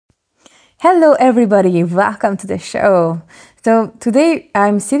Hello everybody, welcome to the show. So today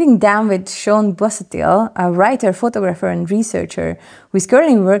I'm sitting down with Shaun Busuttil, a writer, photographer and researcher who is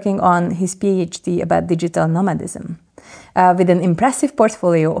currently working on his PhD about digital nomadism. With an impressive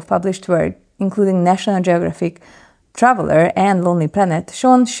portfolio of published work, including National Geographic, Traveler and Lonely Planet,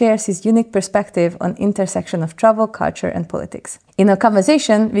 Shaun shares his unique perspective on intersection of travel, culture and politics. In our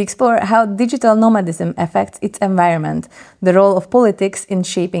conversation, we explore how digital nomadism affects its environment, the role of politics in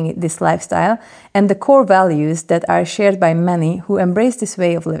shaping this lifestyle, and the core values that are shared by many who embrace this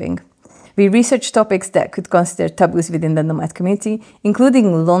way of living. We research topics that could consider taboos within the nomad community,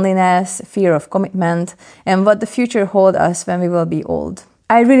 including loneliness, fear of commitment, and what the future holds us when we will be old.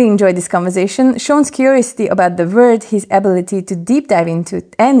 I really enjoyed this conversation. Shaun's curiosity about the word, his ability to deep dive into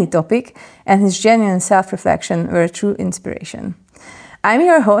any topic, and his genuine self-reflection were a true inspiration. I'm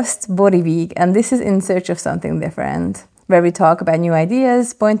your host, Bori, and this is In Search of Something Different, where we talk about new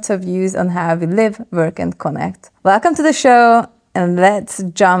ideas, points of views on how we live, work, and connect. Welcome to the show, and let's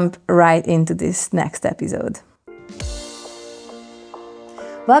jump right into this next episode.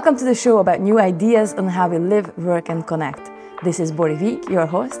 Welcome to the show about new ideas on how we live, work, and connect. This is Bori, your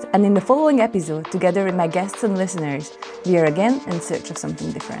host, and in the following episode, together with my guests and listeners, we are again in search of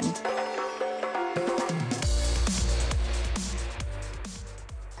something different.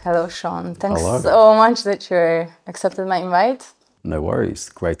 Hello, Shaun. Thanks so much that you accepted my invite. No worries.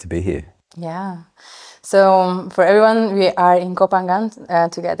 Great to be here. Yeah. So for everyone, we are in Copenhagen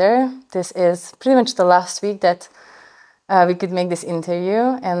together. This is pretty much the last week that we could make this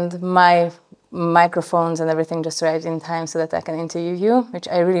interview, and my microphones and everything just arrived in time so that I can interview you, which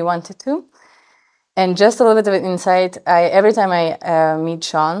I really wanted to. And just a little bit of an insight, every time I meet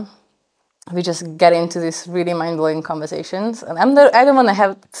Shaun, we just get into these really mind-blowing conversations. And I don't want to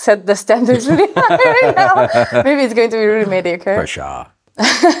have set the standards really high right now. Maybe it's going to be really mediocre. For sure.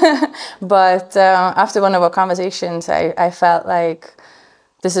 But after one of our conversations, I felt like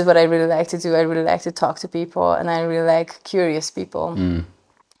this is what I really like to do. I really like to talk to people, and I really like curious people.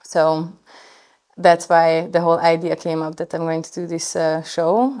 So that's why the whole idea came up that I'm going to do this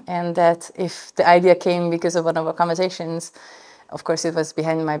show, and that if the idea came because of one of our conversations, of course it was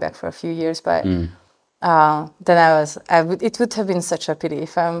behind my back for a few years, but then it would have been such a pity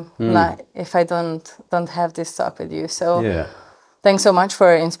if if I don't have this talk with you. So yeah. Thanks so much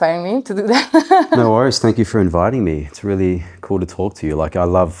for inspiring me to do that. No worries. Thank you for inviting me. It's really cool to talk to you. Like, I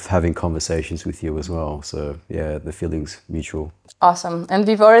love having conversations with you as well. So yeah, the feeling's mutual. Awesome. And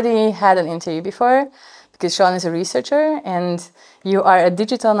we've already had an interview before because Shaun is a researcher and you are a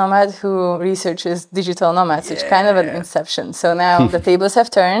digital nomad who researches digital nomads, which kind of an inception. So now the tables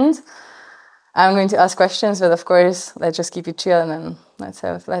have turned. I'm going to ask questions, but of course, let's just keep it chill and then let's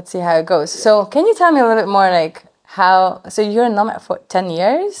see how it goes. So can you tell me a little bit more like so you're a nomad for 10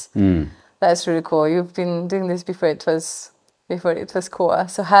 years? That's really cool. You've been doing this before it was cool.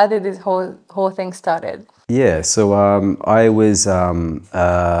 So how did this whole thing started? Yeah, so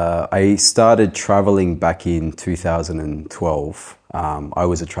I started traveling back in 2012. I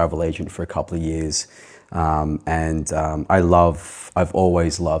was a travel agent for a couple of years, and I've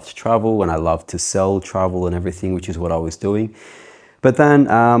always loved travel, and I love to sell travel and everything, which is what I was doing. But then,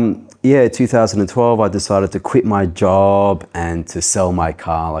 2012, I decided to quit my job and to sell my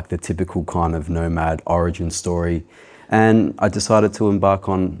car, like the typical kind of nomad origin story. And I decided to embark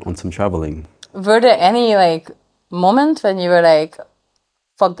on some traveling. Were there any moment when you were like,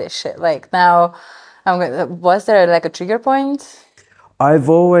 fuck this shit, like now was there like a trigger point? I've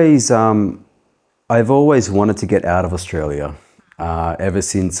always wanted to get out of Australia. Ever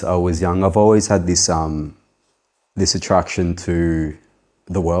since I was young, I've always had this attraction to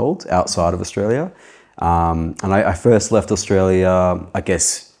the world outside of Australia. And I first left Australia, I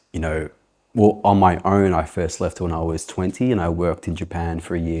guess, on my own. I first left when I was 20 and I worked in Japan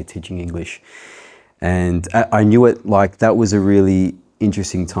for a year teaching English. And I knew it, like, that was a really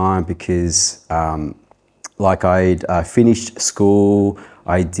interesting time because I'd finished school.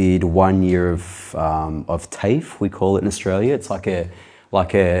 I did 1 year of TAFE, we call it in Australia. It's like a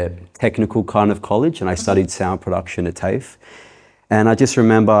technical kind of college, and I studied sound production at TAFE. And I just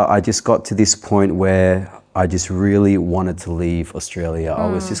remember I just got to this point where I just really wanted to leave Australia. I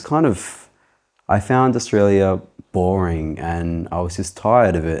was just I found Australia boring and I was just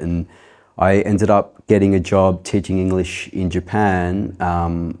tired of it. And I ended up getting a job teaching English in Japan.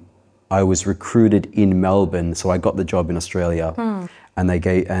 I was recruited in Melbourne, so I got the job in Australia. And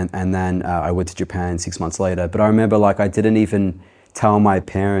then I went to Japan 6 months later. But I remember I didn't even tell my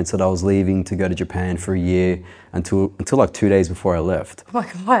parents that I was leaving to go to Japan for a year until like 2 days before I left. Oh my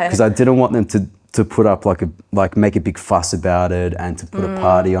God. Because I didn't want them to put up make a big fuss about it and to put a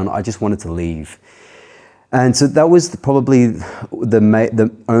party on. I just wanted to leave. And so that was probably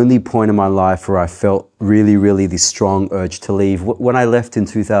the only point in my life where I felt really, really this strong urge to leave. When I left in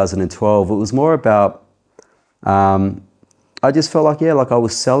 2012, it was more about, I just felt like, I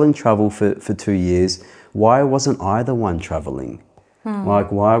was selling travel for 2 years. Why wasn't I the one traveling?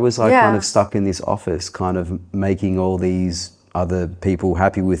 Like, why was I kind of stuck in this office, kind of making all these other people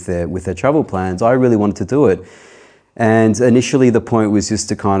happy with their travel plans? I really wanted to do it. And initially the point was just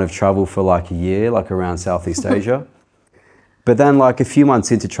to kind of travel for like a year, like around Southeast Asia. But then like a few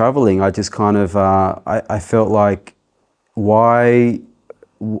months into traveling, I just kind of, I felt like, I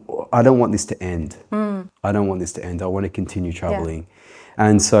don't want this to end. I don't want this to end. I want to continue traveling.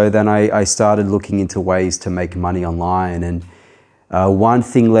 And so then I started looking into ways to make money online, and one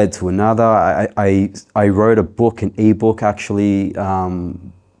thing led to another. I wrote a book, an ebook actually,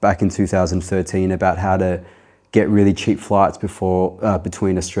 back in 2013 about how to get really cheap flights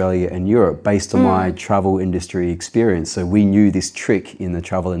between Australia and Europe based on my travel industry experience. So we knew this trick in the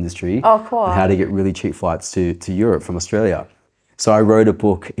travel industry Oh, cool. on how to get really cheap flights to Europe from Australia. So I wrote a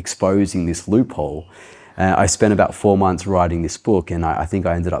book exposing this loophole. I spent about 4 months writing this book, and I think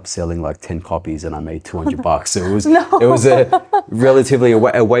I ended up selling like 10 copies, and I made $200. So it was a relatively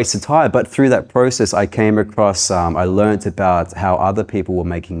a waste of time. But through that process, I came across, I learned about how other people were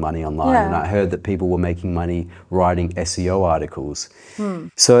making money online, and I heard that people were making money writing SEO articles.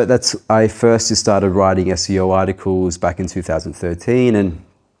 So I first just started writing SEO articles back in 2013, and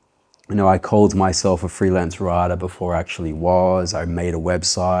I called myself a freelance writer before I actually was. I made a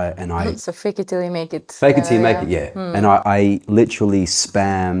website, and So fake it till you make it. fake it till you make it, yeah. And I literally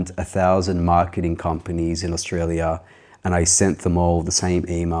spammed 1,000 marketing companies in Australia, and I sent them all the same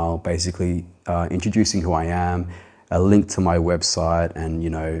email, basically introducing who I am, a link to my website,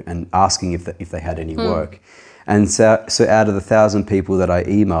 and asking if they had any work. And so out of the 1,000 people that I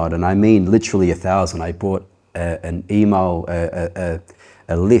emailed, and I mean literally 1,000, I bought an email,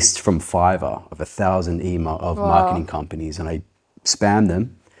 a list from Fiverr of 1,000 email of marketing companies, and I spammed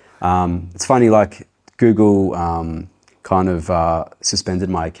them. It's funny, like Google kind of suspended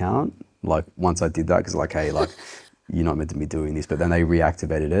my account, like once I did that, because like, hey, like you're not meant to be doing this, but then they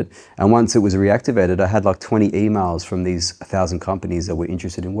reactivated it. And once it was reactivated, I had like 20 emails from these 1,000 companies that were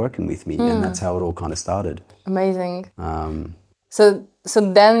interested in working with me, and that's how it all kind of started. Amazing. So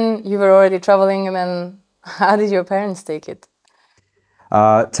then you were already traveling, and then how did your parents take it?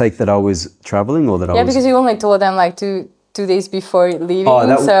 Take that I was traveling, or that I was... Yeah, because you only told them like two days before leaving.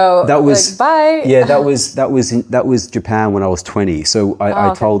 That was like, bye. Yeah, that was Japan when I was 20. So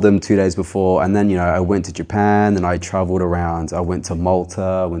I told them 2 days before, and then I went to Japan, and I traveled around. I went to Malta,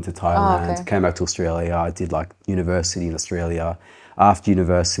 I went to Thailand, came back to Australia. I did like university in Australia. After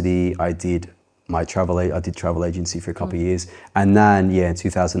university, I did travel agency for a couple of years, and then in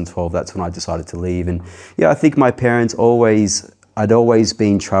 2012, that's when I decided to leave. And I think my parents I'd always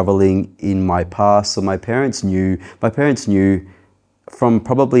been traveling in my past, so my parents knew from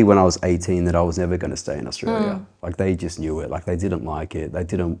probably when I was 18 that I was never going to stay in Australia. Like they just knew it. Like they didn't like it.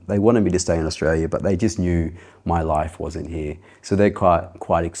 They wanted me to stay in Australia, but they just knew my life wasn't here. So they're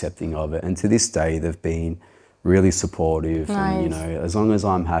quite accepting of it. And to this day, they've been really supportive. Nice. And as long as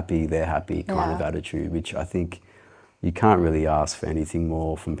I'm happy, they're happy kind of attitude, which I think you can't really ask for anything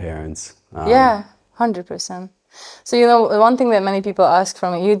more from parents. 100%. So, one thing that many people ask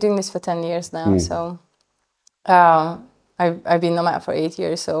from me, you're doing this for 10 years now. So I've been Nomad for 8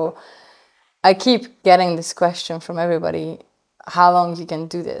 years. So I keep getting this question from everybody, how long you can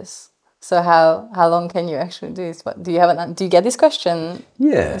do this? So how long can you actually do this? But do you get this question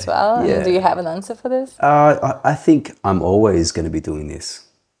as well? Yeah. And do you have an answer for this? I think I'm always going to be doing this.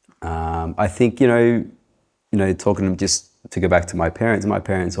 I think, talking just to go back to my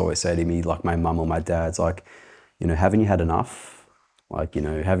parents always say to me, like my mum or my dad's like, haven't you had enough? Like,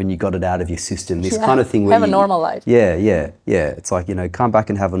 haven't you got it out of your system? This kind of thing where have a normal life. Yeah. It's like, come back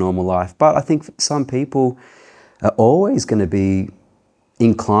and have a normal life. But I think some people are always going to be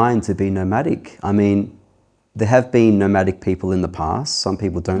inclined to be nomadic. I mean, there have been nomadic people in the past. Some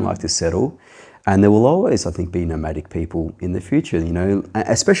people don't like to settle. And there will always, I think, be nomadic people in the future,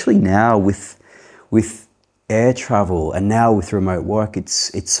 especially now with air travel, and now with remote work,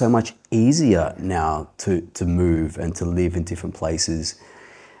 it's so much easier now to move and to live in different places.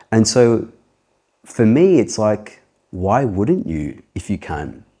 And so for me, it's like, why wouldn't you if you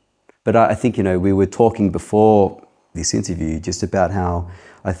can? But I think, we were talking before this interview just about how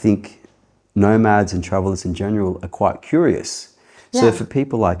I think nomads and travelers in general are quite curious. So for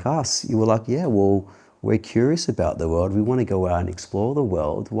people like us, you were like, we're curious about the world. We want to go out and explore the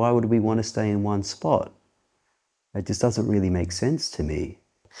world. Why would we want to stay in one spot? It just doesn't really make sense to me.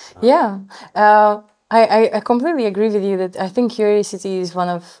 Yeah, I completely agree with you that I think curiosity is one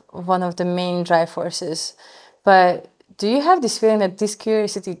of the main drive forces. But do you have this feeling that this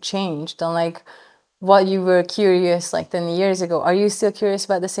curiosity changed on like what you were curious like 10 years ago? Are you still curious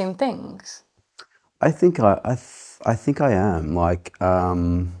about the same things? I think I am. Like,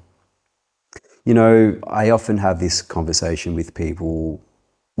 you know, I often have this conversation with people,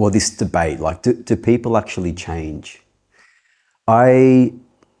 well, this debate, like, do people actually change? I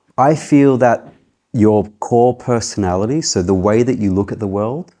I feel that your core personality, so the way that you look at the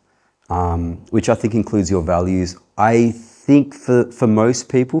world, which I think includes your values, I think for most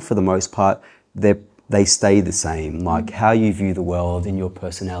people, for the most part, they stay the same. Like how you view the world and your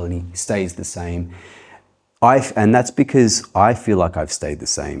personality stays the same. And that's because I feel like I've stayed the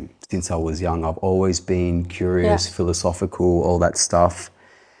same since I was young. I've always been Yeah, curious, philosophical, all that stuff.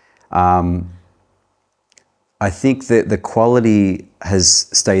 I think that the quality has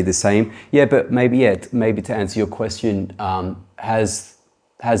stayed the same. Yeah, but maybe to answer your question,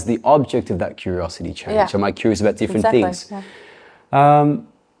 has the object of that curiosity yeah, changed? Am I curious about different exactly. things? Yeah.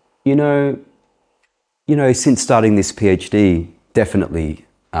 You know, since starting this PhD, definitely,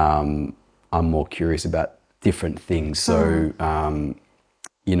 I'm more curious about different things. So, I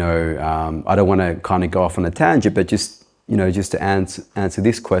don't want to kind of go off on a tangent, but just to answer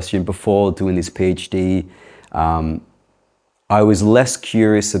this question, before doing this PhD, I was less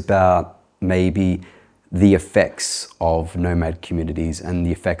curious about maybe the effects of nomad communities and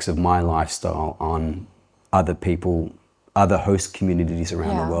the effects of my lifestyle on other people, other host communities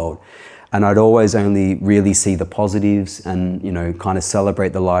around the Yeah. world. And I'd always only really see the positives and, kind of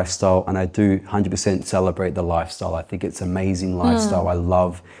celebrate the lifestyle. And I do 100% celebrate the lifestyle. I think it's an amazing lifestyle. I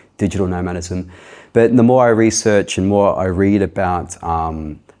love digital nomadism. But the more I research and more I read about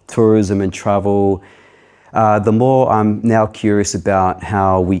tourism and travel, the more I'm now curious about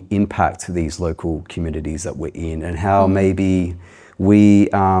how we impact these local communities that we're in, and how maybe we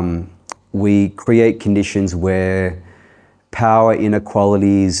create conditions where power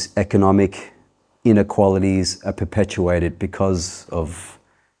inequalities, economic inequalities are perpetuated because of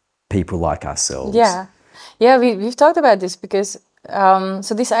people like ourselves. Yeah, yeah, we've talked about this because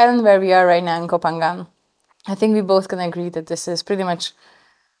so this island where we are right now in Kopangan, I think we both can agree that this is pretty much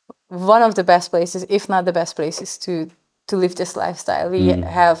one of the best places, if not the best places to live this lifestyle. We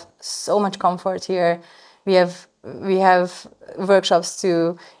have so much comfort here. We have workshops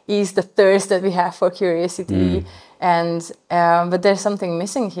to ease the thirst that we have for curiosity, and but there's something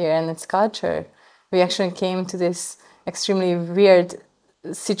missing here, and it's culture. We actually came to this extremely weird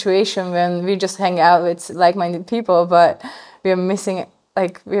situation when we just hang out with like-minded people, but we are missing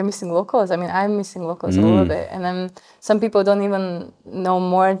locals. I mean, I'm missing locals a little bit, and then some people don't even know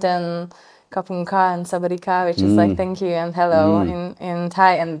more than kapunka and sabarika, which is like thank you and hello in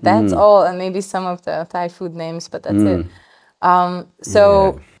Thai, and that's all, and maybe some of the Thai food names, but that's it. Yeah.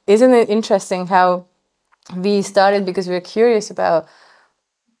 So isn't it interesting how we started because we were curious about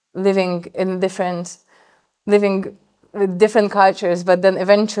living with different cultures, but then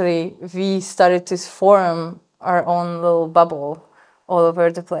eventually we started to form our own little bubble all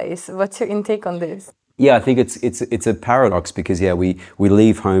over the place. What's your intake on this? Yeah, I think it's a paradox because we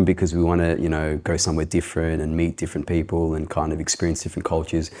leave home because we want to go somewhere different and meet different people and kind of experience different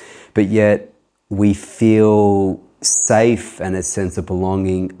cultures, but yet we feel safe and a sense of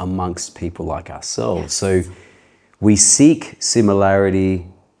belonging amongst people like ourselves. Yes. So we seek similarity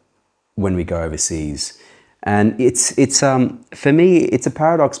when we go overseas, and it's for me it's a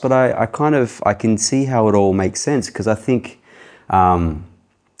paradox, but I can see how it all makes sense because I think.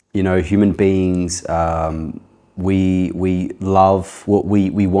 Human beings, we love what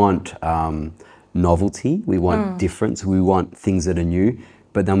we want novelty, we want difference, we want things that are new,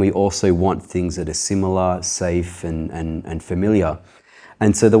 but then we also want things that are similar, safe, and familiar.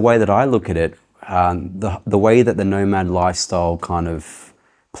 And so the way that I look at it, the way that the nomad lifestyle kind of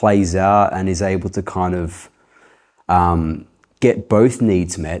plays out and is able to kind of get both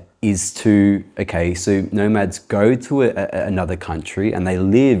needs met is so nomads go to another country and they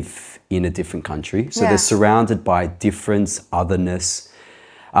live in a different country. So they're surrounded by difference, otherness.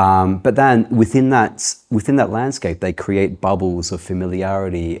 But then within that landscape, they create bubbles of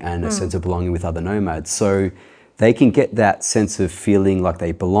familiarity and a sense of belonging with other nomads. So they can get that sense of feeling like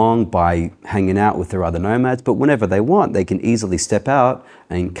they belong by hanging out with their other nomads, but whenever they want, they can easily step out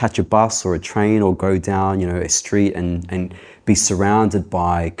and catch a bus or a train or go down, a street and be surrounded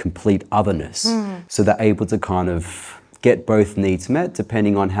by complete otherness. So they're able to kind of get both needs met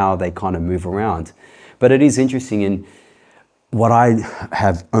depending on how they kind of move around. But it is interesting, and what I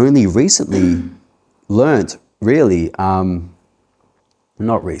have only recently learnt, really,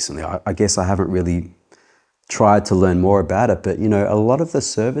 not recently, I guess I haven't really tried to learn more about it, but a lot of the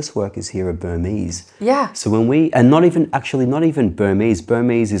service workers here are Burmese. Yeah. So when and not even Burmese.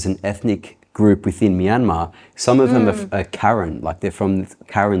 Burmese is an ethnic group within Myanmar. Some of them are Karen, like they're from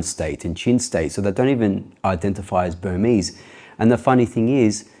Karen state and Chin state, so they don't even identify as Burmese. And the funny thing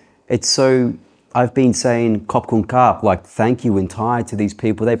is, I've been saying Kop Kun Kap, like thank you in Thai to these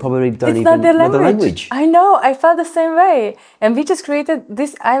people. They probably don't It's even not their know the language. language. I know. I felt the same way. And we just created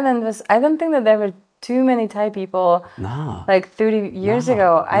this island. I don't think that there were too many Thai people Nah. like 30 years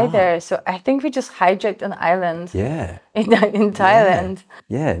ago either. So I think we just hijacked an island Yeah. in Thailand.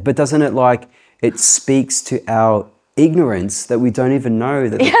 Yeah. But doesn't it it speaks to our ignorance that we don't even know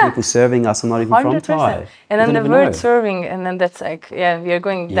that the people serving us are not even from 100%. Thai. And We then don't the even word know. serving, and then that's like, we are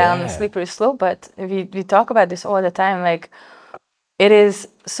going down a slippery slope, but we talk about this all the time. Like, it is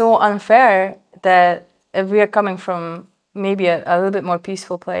so unfair that if we are coming from maybe a little bit more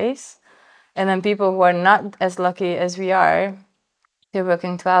peaceful place, and then people who are not as lucky as we are, they're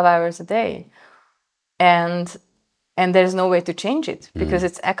working 12 hours a day. And there's no way to change it because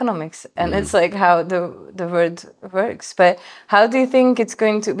it's economics, and it's like how the word works. But how do you think it's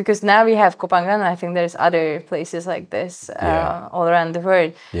going to, because now we have Kopangan, I think there's other places like this all around the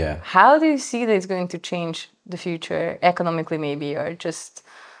world. Yeah. How do you see that it's going to change the future economically, maybe, or just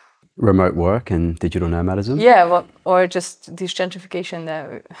Remote work and digital nomadism? or just this gentrification that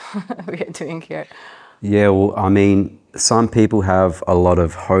we are doing here? Yeah, well, I mean, some people have a lot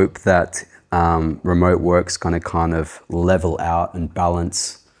of hope that remote work's going to kind of level out and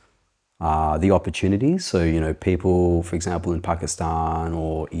balance the opportunities. So, people, for example, in Pakistan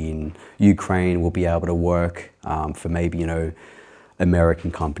or in Ukraine will be able to work for maybe,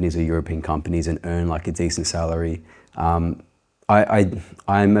 American companies or European companies and earn like a decent salary.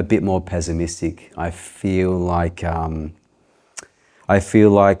 I'm a bit more pessimistic. I feel like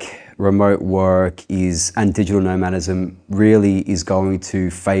remote work and digital nomadism really is going to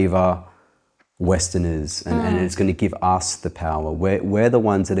favor Westerners, and it's going to give us the power. We're the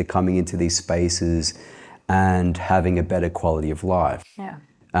ones that are coming into these spaces and having a better quality of life. Yeah.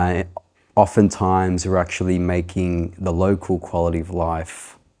 Oftentimes, we're actually making the local quality of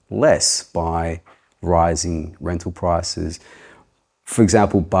life less by rising rental prices. For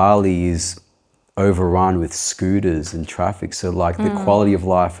example, Bali is overrun with scooters and traffic. So the quality of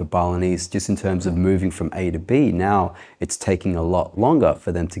life for Balinese, just in terms of moving from A to B, now it's taking a lot longer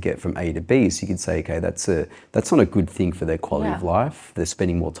for them to get from A to B. So you could say, okay, that's not a good thing for their quality of life. They're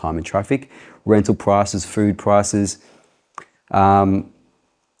spending more time in traffic. Rental prices, food prices. There's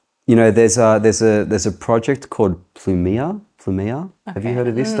a project called Plumia. Okay. Have you heard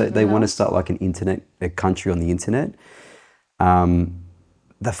of this? They want to start like a country on the internet.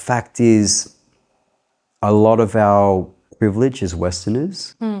 The fact is, a lot of our privilege as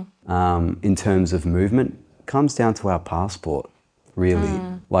Westerners, in terms of movement, comes down to our passport, really.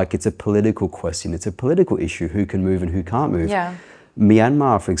 Like, it's a political question. It's a political issue, who can move and who can't move. Yeah.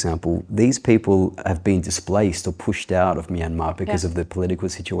 Myanmar, for example, these people have been displaced or pushed out of Myanmar because of the political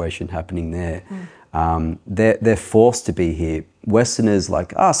situation happening there. They're forced to be here. Westerners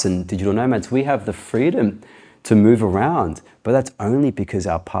like us and digital nomads, we have the freedom to move around, but that's only because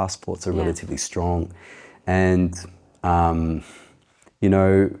our passports are relatively strong. And, the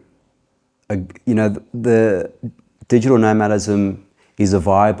digital nomadism is a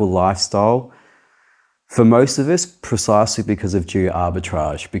viable lifestyle for most of us precisely because of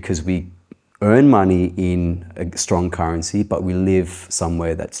geo-arbitrage, because we earn money in a strong currency, but we live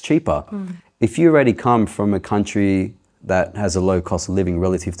somewhere that's cheaper. If you already come from a country that has a low cost of living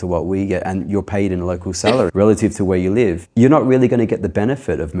relative to what we get, and you're paid in a local salary relative to where you live, you're not really going to get the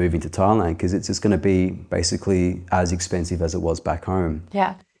benefit of moving to Thailand, because it's just going to be basically as expensive as it was back home.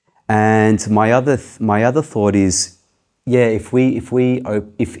 Yeah. And my other thought is, if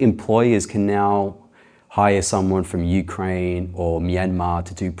employers can now hire someone from Ukraine or Myanmar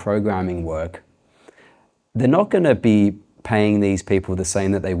to do programming work, they're not going to be paying these people the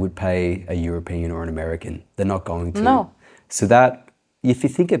same that they would pay a European or an American. They're not going to. No. So that, if you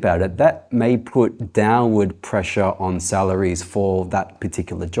think about it, that may put downward pressure on salaries for that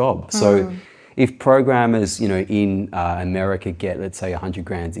particular job. So if programmers, in America get, let's say, 100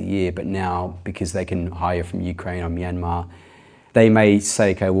 grand a year, but now because they can hire from Ukraine or Myanmar, they may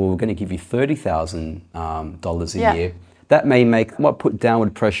say, okay, well, we're going to give you $30,000 a year. That might put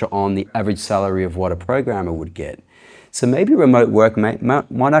downward pressure on the average salary of what a programmer would get. So maybe remote work might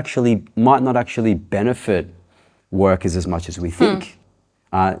not actually benefit workers as much as we think.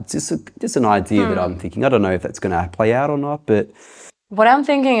 It's just an idea that I'm thinking. I don't know if that's going to play out or not, but what I'm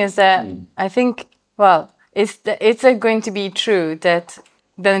thinking is that I think, well, it's going to be true that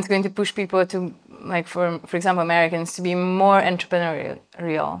then it's going to push people to, like, for example, Americans to be more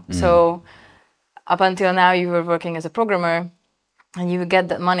entrepreneurial. So up until now, you were working as a programmer and you would get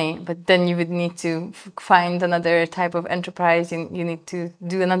that money, but then you would need to find another type of enterprise. You need to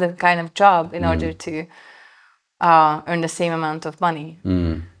do another kind of job in order to earn the same amount of money.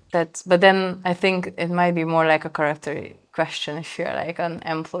 But then I think it might be more like a character question if you're like an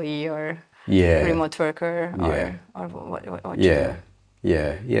employee or yeah, remote worker yeah, or what you do.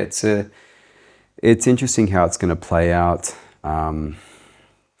 yeah. It's interesting how it's going to play out.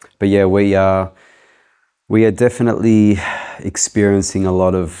 But yeah, we are definitely experiencing a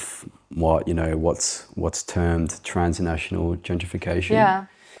lot of what's termed transnational gentrification. Yeah.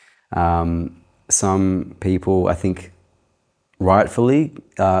 Some people, I think, rightfully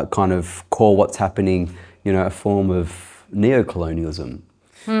kind of call what's happening, a form of neocolonialism.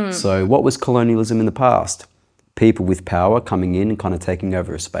 So what was colonialism in the past? People with power coming in and kind of taking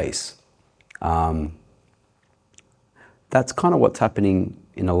over a space. That's kind of what's happening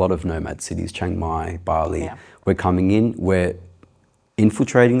in a lot of nomad cities, Chiang Mai, Bali. Yeah. We're coming in, we're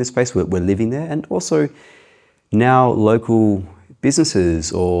infiltrating the space, we're living there, and also now local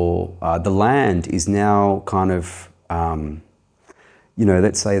businesses or the land is now kind of,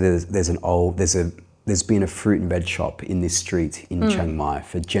 let's say there's been a fruit and veg shop in this street in Chiang Mai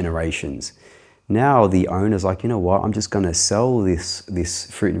for generations. Now the owner's like, you know what, I'm just going to sell this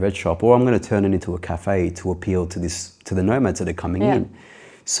fruit and veg shop, or I'm going to turn it into a cafe to appeal to the nomads that are coming in.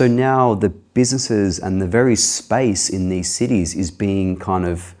 So now the businesses and the very space in these cities is being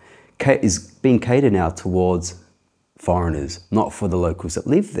catered now towards foreigners, not for the locals that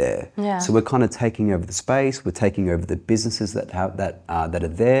live there. Yeah. So we're kind of taking over the space. We're taking over the businesses that are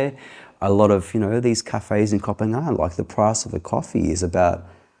there. A lot of these cafes in Koh Phangan, like the price of a coffee is about,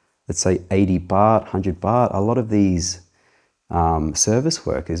 let's say, 80 baht, 100 baht. A lot of these service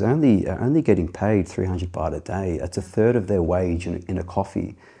workers are only getting paid 300 baht a day. That's a third of their wage in a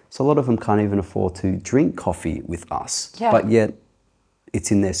coffee. So a lot of them can't even afford to drink coffee with us. Yeah. But yet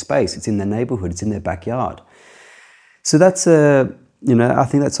it's in their space, it's in their neighborhood, it's in their backyard. So that's I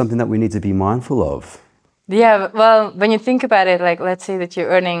think that's something that we need to be mindful of. Yeah, well, when you think about it, like, let's say that you're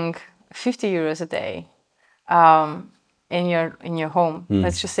earning 50 euros a day in your home.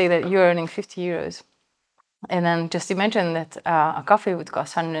 Let's just say that you're earning 50 euros. And then just imagine that a coffee would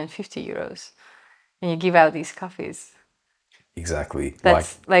cost 150 euros. And you give out these coffees. Exactly.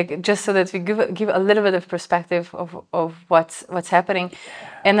 That's like just so that we give a little bit of perspective of what's happening.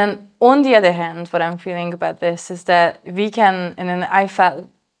 And then on the other hand, what I'm feeling about this is that we can, and then I felt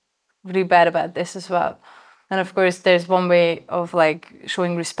really bad about this as well. And of course, there's one way of like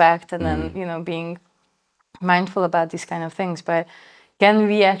showing respect and then being mindful about these kind of things. But can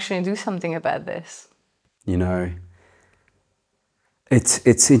we actually do something about this?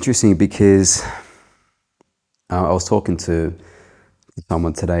 It's interesting because I was talking to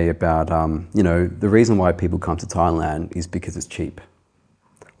someone today about the reason why people come to Thailand is because it's cheap.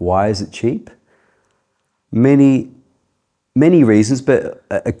 Why is it cheap? Many reasons, but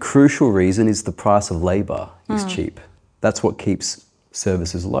a crucial reason is the price of labor is cheap. That's what keeps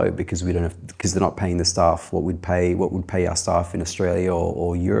services low, because because they're not paying the staff what would pay our staff in Australia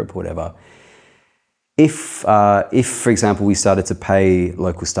or Europe or whatever. If, for example, we started to pay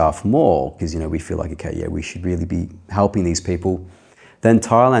local staff more, because we feel like, okay, yeah, we should really be helping these people, then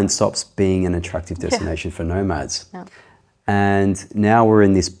Thailand stops being an attractive destination for nomads. Yeah. And now we're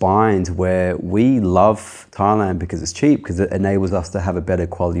in this bind where we love Thailand because it's cheap, because it enables us to have a better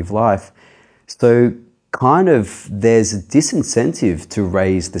quality of life. So kind of there's a disincentive to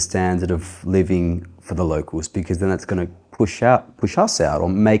raise the standard of living for the locals, because then that's going to push us out or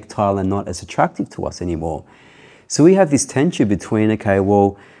make Thailand not as attractive to us anymore. So we have this tension between, okay,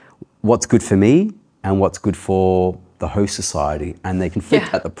 well, what's good for me and what's good for the host society, and they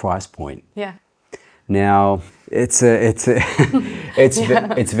conflict at the price point. Yeah. Now, it's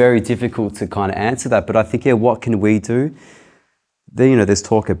very difficult to kind of answer that, but I think, what can we do? There's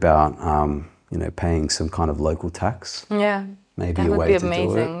talk about paying some kind of local tax. Yeah. Maybe that a would way be to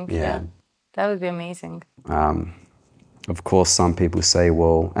amazing. do it. Yeah. That would be amazing. Of course, some people say,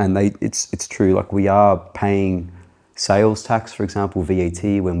 well, and it's true, like we are paying sales tax, for example, VAT,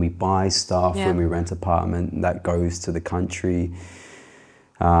 when we buy stuff, when we rent apartment, and that goes to the country.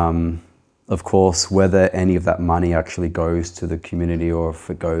 Of course, whether any of that money actually goes to the community or if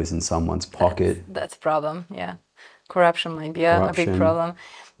it goes in someone's pocket. That's a problem, yeah. Corruption might be a big problem.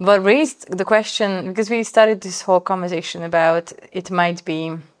 what raised the question, because we started this whole conversation about it might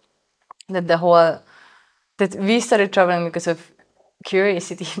be that that we started traveling because of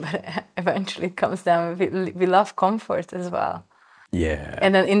curiosity, but eventually it comes down, we love comfort as well. Yeah.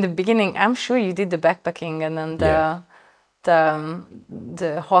 And then in the beginning, I'm sure you did the backpacking and then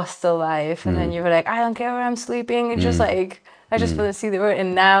the hostel life, and then you were like, I don't care where I'm sleeping. It's just like I just want to see the world.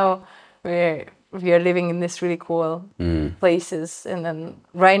 And now we are living in this really cool places. And then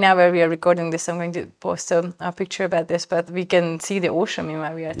right now where we are recording this, I'm going to post a picture about this, but we can see the ocean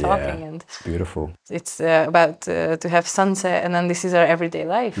while we are talking, and it's beautiful. it's about to have sunset, and then this is our everyday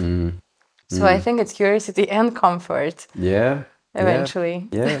life. So I think it's curiosity and comfort. Yeah. Eventually,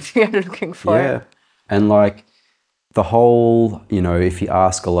 Yeah. that we are looking for. Yeah. And like the whole, if you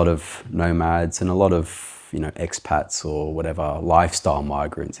ask a lot of nomads and a lot of, expats or whatever, lifestyle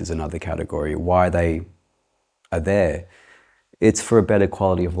migrants is another category, why they are there, it's for a better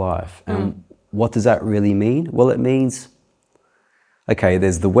quality of life. And what does that really mean? Well, it means, okay,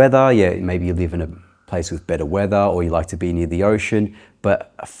 there's the weather. Yeah, maybe you live in a place with better weather or you like to be near the ocean.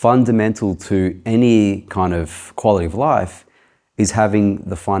 But fundamental to any kind of quality of life is having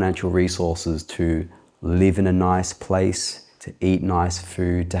the financial resources to live in a nice place, to eat nice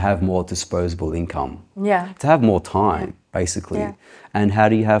food, to have more disposable income. Yeah. To have more time, basically. Yeah. And how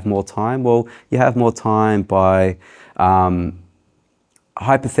do you have more time? Well, you have more time by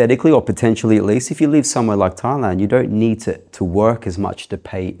hypothetically or potentially at least, if you live somewhere like Thailand, you don't need to work as much to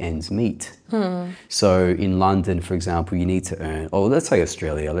pay ends meet. So in London, for example, you need to earn, or let's say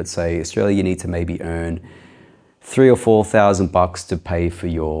Australia, you need to maybe earn $3,000 or $4,000 to pay for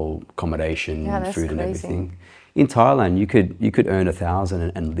your accommodation, food, and everything. In Thailand, you could earn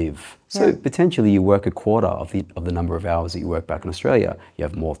 1,000 and live. So potentially you work a quarter of the number of hours that you work back in Australia. You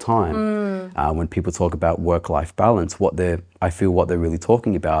have more time. When people talk about work-life balance, I feel what they're really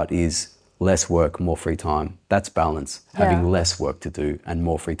talking about is less work, more free time. That's balance. Having less work to do and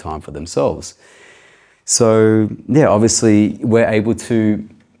more free time for themselves. So yeah, obviously we're able to,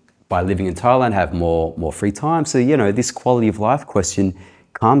 by living in Thailand, have more free time. So, this quality of life question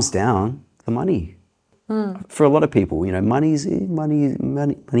calms down the money. For a lot of people, money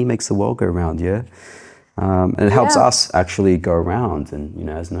makes the world go round, yeah? And it helps us actually go around and,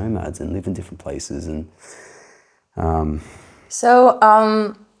 as nomads and live in different places. And I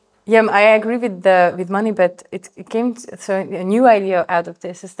agree with money, but it came so a new idea out of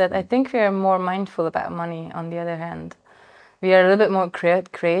this is that I think we are more mindful about money. On the other hand, we are a little bit more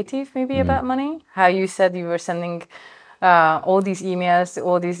creative maybe about money. How you said you were sending all these emails to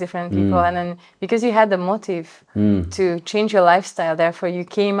all these different people, and then because you had the motive to change your lifestyle, therefore you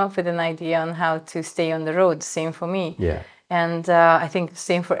came up with an idea on how to stay on the road. Same for me. yeah. And I think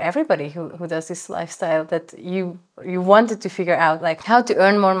same for everybody who does this lifestyle, that you wanted to figure out like how to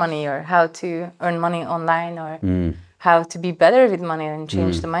earn more money or how to earn money online or how to be better with money and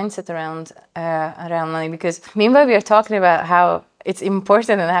change the mindset around money. Because meanwhile we are talking about how it's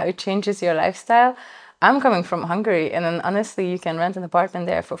important and how it changes your lifestyle. I'm coming from Hungary, and then honestly you can rent an apartment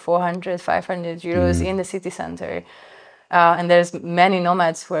there for 400, 500 euros in the city center. And there's many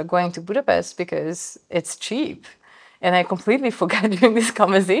nomads who are going to Budapest because it's cheap. And I completely forgot during this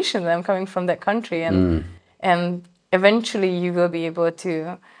conversation that I'm coming from that country. And eventually you will be able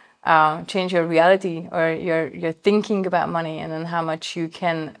to change your reality or your thinking about money and then how much you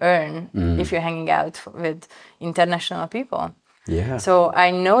can earn if you're hanging out with international people. Yeah. So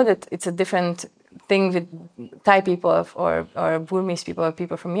I know that it's a different thing with Thai people or Burmese people or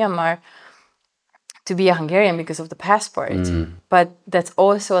people from Myanmar to be a Hungarian because of the passport. But that's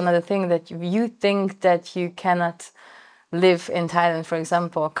also another thing that you think that you cannot live in Thailand, for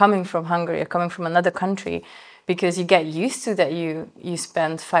example, coming from Hungary or coming from another country, because you get used to that you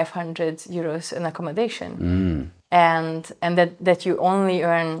spend 500 euros in accommodation and that you only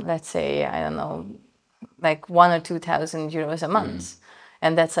earn, let's say, I don't know, like 1,000 or 2,000 euros a month.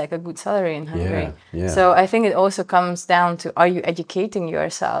 And that's like a good salary in Hungary. Yeah. So I think it also comes down to, are you educating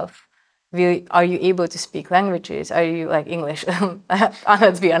yourself? Are you able to speak languages? Are you like English?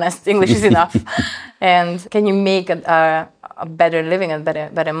 Let's be honest, English is enough. And can you make a better living and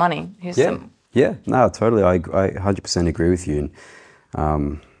better money? Yeah, no, totally. I 100% agree with you.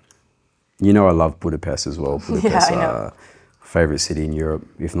 And, I love Budapest as well. Budapest, I know. favorite city in Europe,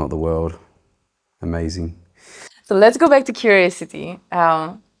 if not the world. Amazing. So let's go back to curiosity.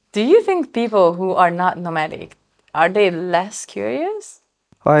 Do you think people who are not nomadic, are they less curious?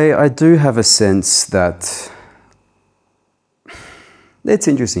 I do have a sense that it's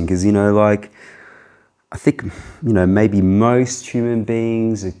interesting because, I think, maybe most human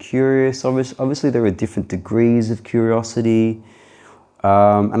beings are curious. Obviously, there are different degrees of curiosity.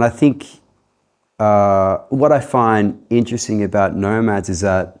 And I think what I find interesting about nomads is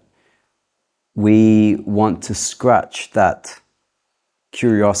that we want to scratch that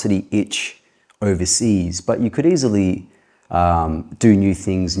curiosity itch overseas, but you could easily do new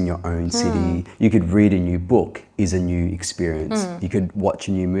things in your own city. You could read a new book, is a new experience. You could watch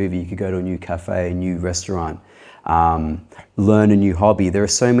a new movie, you could go to a new cafe, a new restaurant, learn a new hobby. There are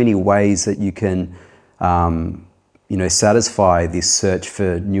so many ways that you can satisfy this search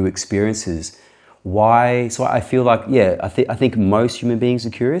for new experiences. Why? So I feel like, yeah, I think most human beings are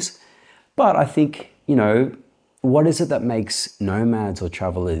curious, but I think, what is it that makes nomads or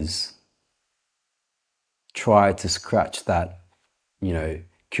travelers try to scratch that,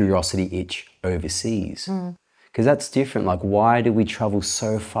 curiosity itch overseas? Because that's different. Like, why do we travel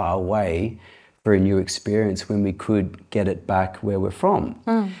so far away for a new experience when we could get it back where we're from?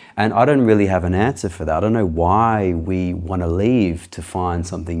 And I don't really have an answer for that. I don't know why we want to leave to find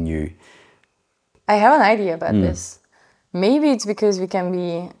something new. I have an idea about this. Maybe it's because we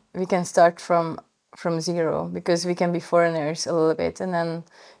can start from zero, because we can be foreigners a little bit, and then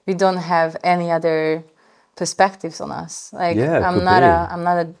we don't have any other perspectives on us. Like, Yeah, I'm not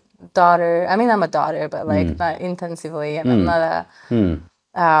a daughter. I mean, I'm a daughter, but like not intensively, and I'm not a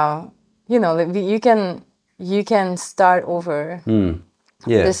you can start over.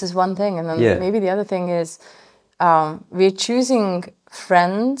 Yeah. This is one thing, and then Yeah. maybe the other thing is we're choosing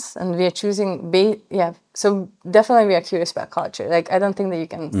friends, and we're choosing so definitely we are curious about culture. Like, I don't think that you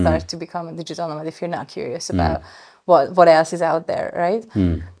can start to become a digital nomad if you're not curious about what else is out there, right?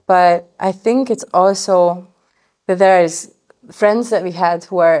 But I think it's also that there is friends that we had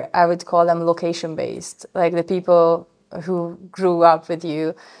who are, I would call them location based, like the people who grew up with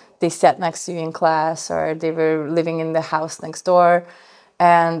you, they sat next to you in class, or they were living in the house next door.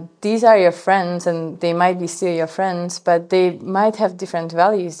 And these are your friends, and they might be still your friends, but they might have different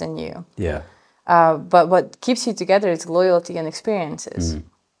values than you. Yeah. But what keeps you together is loyalty and experiences,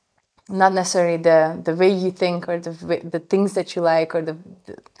 not necessarily the way you think, or the things that you like, or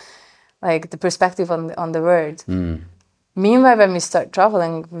the perspective on the world. Meanwhile, when we start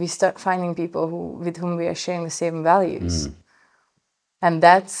traveling, we start finding people with whom we are sharing the same values. And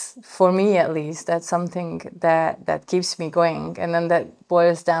that's, for me at least, that's something that keeps me going. And then that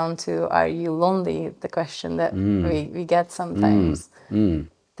boils down to, are you lonely? The question that we get sometimes.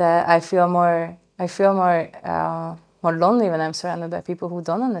 That I feel more lonely when I'm surrounded by people who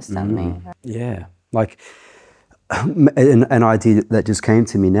don't understand me. Yeah. Like, an idea that just came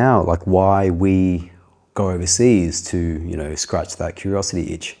to me now, like why we go overseas to, scratch that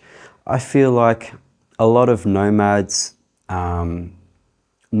curiosity itch. I feel like a lot of nomads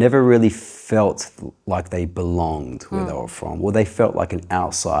never really felt like they belonged where they were from, or they felt like an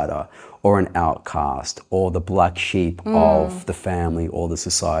outsider or an outcast or the black sheep of the family or the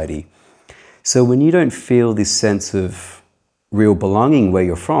society. So when you don't feel this sense of real belonging where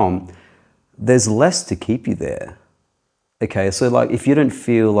you're from, there's less to keep you there. Okay, so like if you don't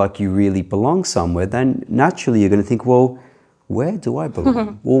feel like you really belong somewhere, then naturally you're going to think, well, where do I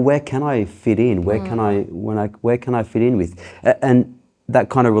belong? Well, where can I fit in? Where can I fit in with? And that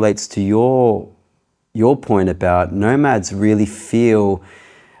kind of relates to your point about nomads really feel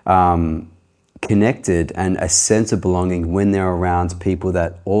connected and a sense of belonging when they're around people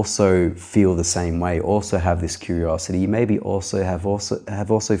that also feel the same way, also have this curiosity, maybe have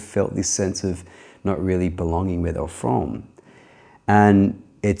also felt this sense of not really belonging where they're from. And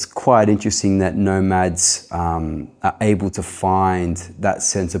it's quite interesting that nomads are able to find that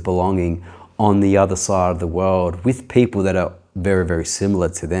sense of belonging on the other side of the world with people that are very, very similar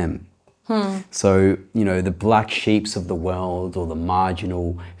to them. So, the black sheeps of the world, or the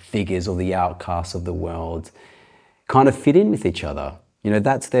marginal figures, or the outcasts of the world kind of fit in with each other.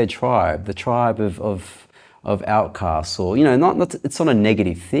 That's their tribe, the tribe of outcasts, or, it's not a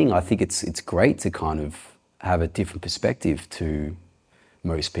negative thing. I think it's great to kind of have a different perspective to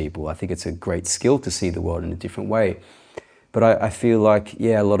most people. I think it's a great skill to see the world in a different way. But I feel like,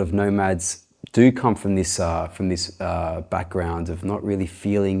 a lot of nomads do come from this background of not really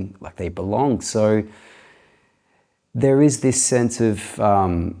feeling like they belong. So there is this sense of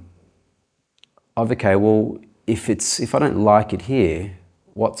okay, well, if I don't like it here,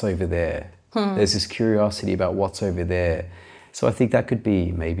 what's over there? There's this curiosity about what's over there. So I think that could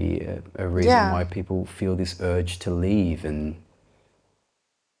be maybe a reason why people feel this urge to leave and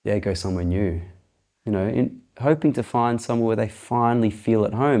go somewhere new. Hoping to find somewhere where they finally feel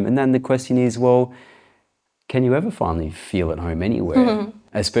at home. And then the question is, well, can you ever finally feel at home anywhere?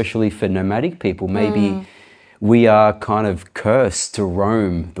 Especially for nomadic people. Maybe we are kind of cursed to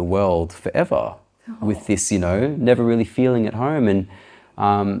roam the world forever with this, never really feeling at home. And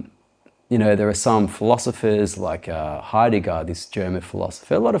You know, there are some philosophers like Heidegger, this German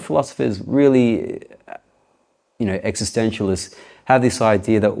philosopher. A lot of philosophers really, you know, existentialists have this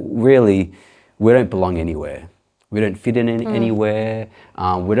idea that really we don't belong anywhere. We don't fit in anywhere.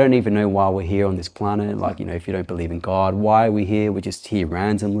 We don't even know why we're here on this planet. Like, you know, if you don't believe in God, why are we here? We're just here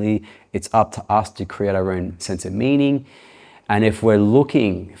randomly. It's up to us to create our own sense of meaning. And if we're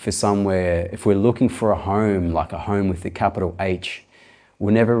looking for somewhere, if we're looking for a home, like a home with the capital H,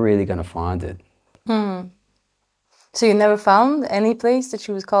 we're never really going to find it. So you never found any place that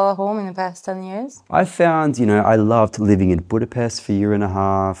you would call a home in the past 10 years? I found, you know, I loved living in Budapest for a year and a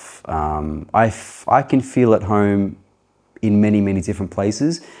half. I can feel at home in many, many different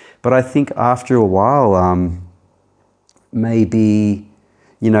places. But I think after a while, maybe,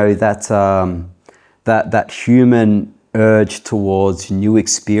 you know, that human urge towards new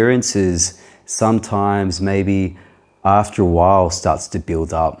experiences sometimes maybe after a while starts to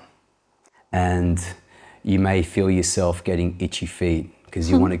build up. And you may feel yourself getting itchy feet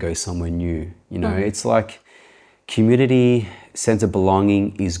because you want to go somewhere new. You know, it's like community, sense of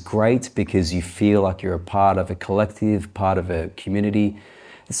belonging is great because you feel like you're a part of a collective, part of a community.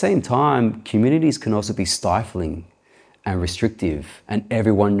 At the same time, communities can also be stifling and restrictive, and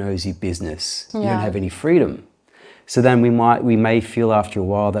everyone knows your business. You don't have any freedom. So then we may feel after a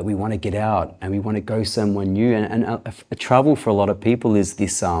while that we want to get out and we want to go somewhere new. And a travel for a lot of people is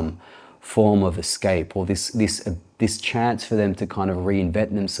this form of escape, or this chance for them to kind of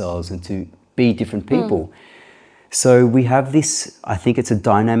reinvent themselves and to be different people. So we have this, I think it's a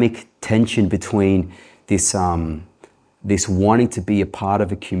dynamic tension between this this wanting to be a part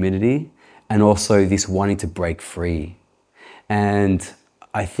of a community and also this wanting to break free. And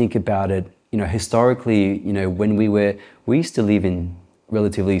I think about it, you know, historically, you know, when we used to live in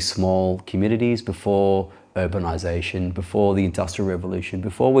relatively small communities before urbanization, before the Industrial Revolution,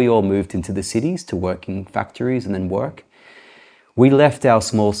 before we all moved into the cities to work in factories and then work. We left our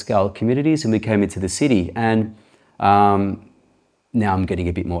small scale communities and we came into the city. And now I'm getting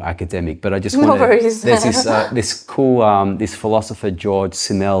a bit more academic, but I just want to. Worries. There's this cool this philosopher George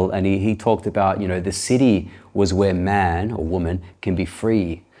Simmel, and he talked about, you know, the city was where man or woman can be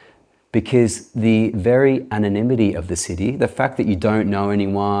free, because the very anonymity of the city, the fact that you don't know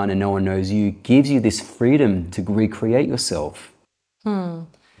anyone and no one knows you, gives you this freedom to recreate yourself.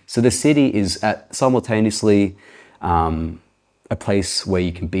 So the city is simultaneously a place where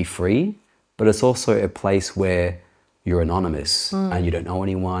you can be free, but it's also a place where you're anonymous and you don't know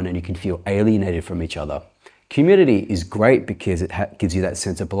anyone and you can feel alienated from each other. Community is great because it gives you that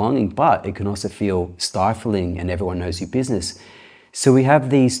sense of belonging, but it can also feel stifling and everyone knows your business. So we have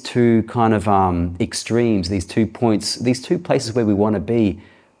these two kind of extremes, these 2 points, these two places where we want to be,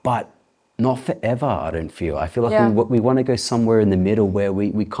 but not forever, I don't feel. I feel like we want to go somewhere in the middle where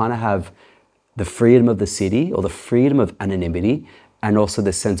we kind of have the freedom of the city or the freedom of anonymity and also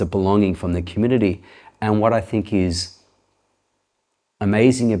the sense of belonging from the community. And what I think is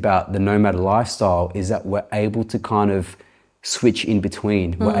amazing about the nomad lifestyle is that we're able to kind of switch in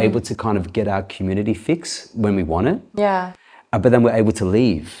between. We're able to kind of get our community fix when we want it. Yeah. But then we're able to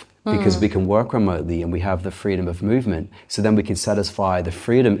leave because we can work remotely and we have the freedom of movement. So then we can satisfy the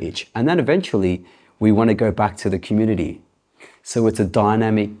freedom itch. And then eventually we want to go back to the community. So it's a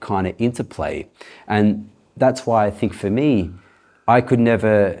dynamic kind of interplay. And that's why I think for me, I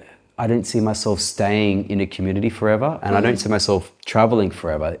don't see myself staying in a community forever. And I don't see myself traveling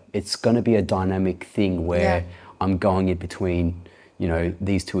forever. It's going to be a dynamic thing where I'm going in between, you know,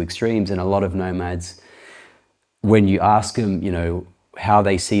 these two extremes. And a lot of nomads, when you ask them, you know, how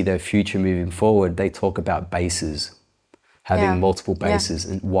they see their future moving forward, they talk about bases, having multiple bases.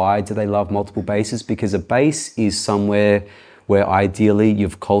 And why do they love multiple bases? Because a base is somewhere where ideally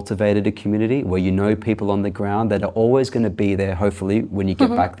you've cultivated a community, where you know people on the ground that are always going to be there, hopefully, when you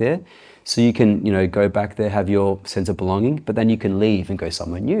get back there. So you can, you know, go back there, have your sense of belonging, but then you can leave and go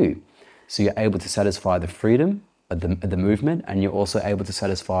somewhere new. So you're able to satisfy the freedom of the movement, and you're also able to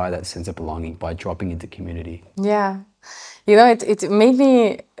satisfy that sense of belonging by dropping into community. Yeah. You know, it made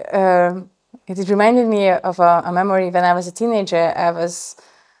me, it reminded me of a memory when I was a teenager.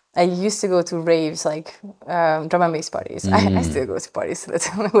 I used to go to raves, like drum and bass parties. I still go to parties,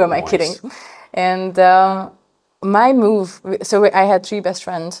 so who am I kidding? And my move, so I had 3 best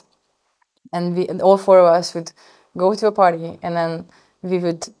friends, and all 4 of us would go to a party, and then we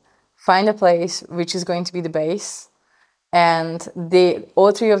would find a place which is going to be the base, and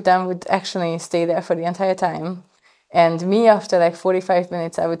all 3 of them would actually stay there for the entire time. And me, after like 45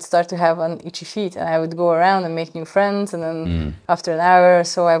 minutes, I would start to have an itchy feet, and I would go around and make new friends. And then after an hour or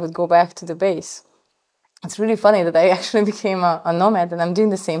so, I would go back to the base. it's really funny that I actually became a nomad and I'm doing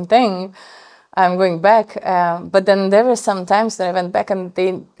the same thing. I'm going back, but then there were some times that I went back and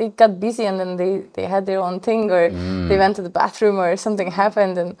they got busy and then they had their own thing, or they went to the bathroom or something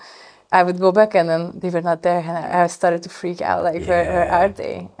happened, and I would go back and then they were not there, and I started to freak out, like where are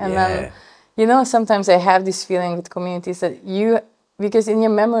they? And then, you know, sometimes I have this feeling with communities that because in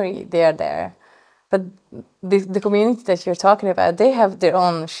your memory they are there, but the community that you're talking about, they have their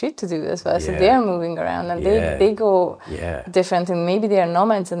own shit to do as well. So they are moving around and they go different, and maybe they are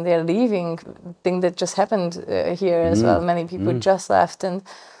nomads and they're leaving. Thing that just happened here as well. Many people just left,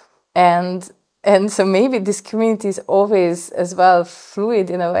 and so maybe this community is always as well fluid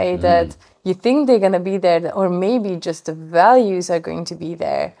in a way that you think they're gonna be there, or maybe just the values are going to be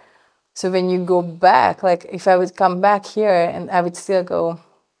there. So when you go back, like if I would come back here and I would still go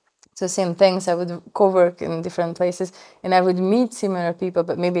the same things, I would co-work in different places and I would meet similar people,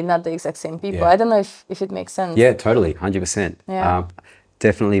 but maybe not the exact same people. I don't know if it makes sense. Yeah, totally, 100%. Yeah.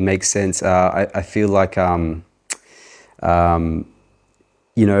 Definitely makes sense. I feel like, you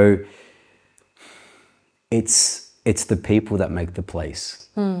know, it's the people that make the place.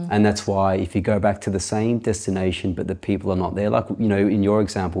 And that's why if you go back to the same destination, but the people are not there, like, you know, in your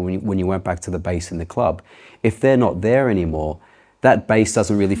example, when you went back to the base in the club, if they're not there anymore, that base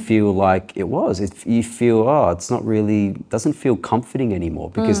doesn't really feel like it was. You feel, it's not really, doesn't feel comforting anymore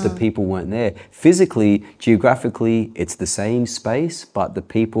because the people weren't there. Physically, geographically, it's the same space, but the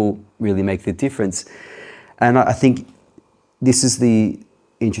people really make the difference. And I think this is the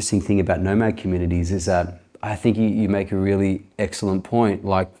interesting thing about nomad communities, is that I think you make a really excellent point.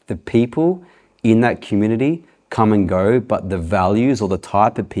 Like, the people in that community come and go, but the values or the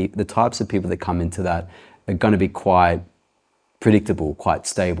types of people that come into that are going to be quite predictable, quite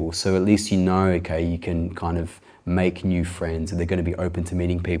stable. So at least you know, okay, you can kind of make new friends and they're going to be open to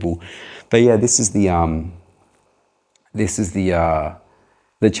meeting people. But yeah, this is the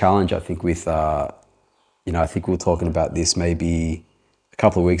challenge, I think, with you know, I think we were talking about this maybe a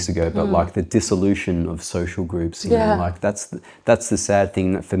couple of weeks ago, but like the dissolution of social groups, you know, like that's the sad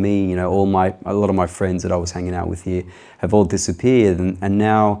thing. That for me, you know, a lot of my friends that I was hanging out with here have all disappeared, and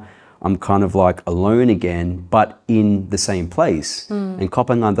now I'm kind of like alone again, but in the same place. And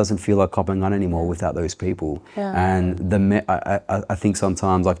Kopangan doesn't feel like Kopangan anymore without those people. And I think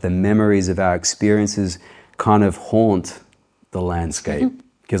sometimes, like, the memories of our experiences kind of haunt the landscape.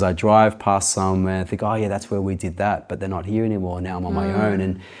 Because I drive past somewhere and think, oh yeah, that's where we did that, but they're not here anymore. Now I'm on my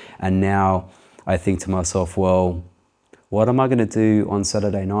own, and now I think to myself, well, what am I going to do on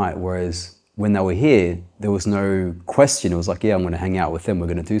Saturday night? Whereas when they were here, there was no question. It was like, yeah, I'm going to hang out with them. We're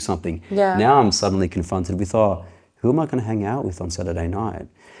going to do something. Now I'm suddenly confronted with, who am I going to hang out with on Saturday night?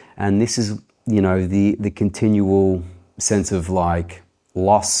 And this is, you know, the continual sense of like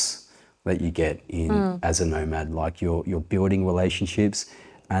loss that you get in as a nomad. Like, you're building relationships,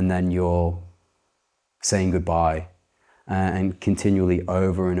 and then you're saying goodbye, and continually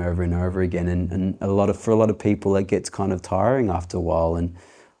over and over and over again. And for a lot of people, it gets kind of tiring after a while. And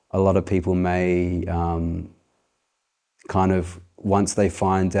a lot of people may kind of, once they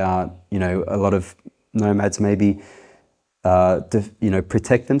find out, you know, a lot of nomads maybe, you know,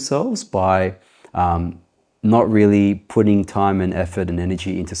 protect themselves by not really putting time and effort and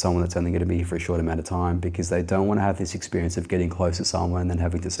energy into someone that's only going to be here for a short amount of time, because they don't want to have this experience of getting close to someone and then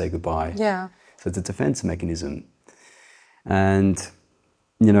having to say goodbye. So it's a defense mechanism. And,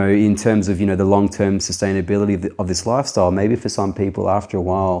 you know, in terms of, you know, the long-term sustainability of this lifestyle, maybe for some people, after a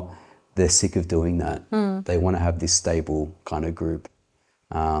while, they're sick of doing that. They want to have this stable kind of group,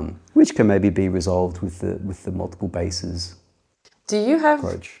 which can maybe be resolved with the multiple bases. Do you have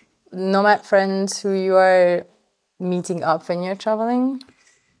approach. Nomad friends who you are meeting up when you're traveling?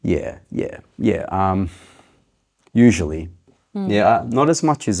 Yeah. Usually, not as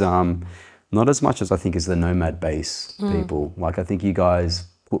much as I think as the nomad base people. Like, I think you guys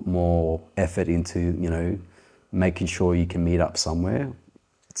put more effort into, you know, making sure you can meet up somewhere.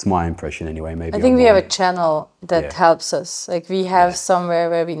 It's my impression anyway. Maybe I think we have a channel that helps us. Like, we have somewhere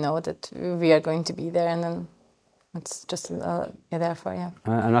where we know that we are going to be there, and then it's just therefore, yeah.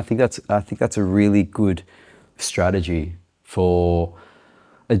 And I think that's a really good strategy for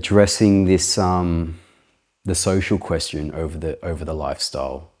addressing this the social question over the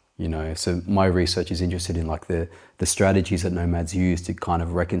lifestyle. You know, so my research is interested in like the strategies that nomads use to kind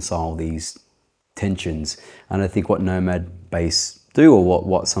of reconcile these tensions. And I think what nomad base do, or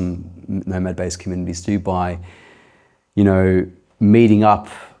what some nomad based communities do, by, you know, meeting up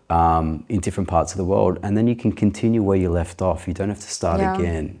in different parts of the world, and then you can continue where you left off. You don't have to start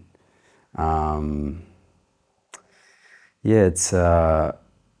again. It's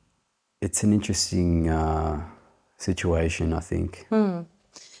it's an interesting situation, I think.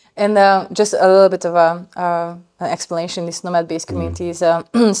 And just a little bit of an explanation. This nomad-based community is a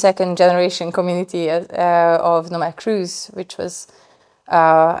second generation community of Nomad Cruise, which was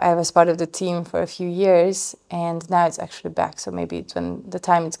I was part of the team for a few years, and now it's actually back. So maybe it's when the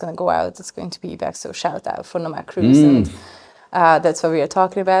time it's going to go out, it's going to be back. So shout out for Nomad Cruise, and that's what we are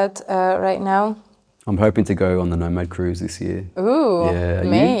talking about right now. I'm hoping to go on the Nomad cruise this year. Ooh, Yeah, are you?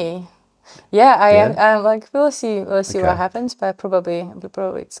 May. Yeah, Yeah? I'm like we'll see Okay. what happens, but probably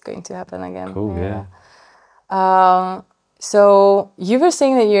it's going to happen again. Cool, yeah. So you were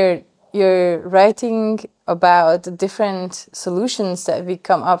saying that you're writing about the different solutions that we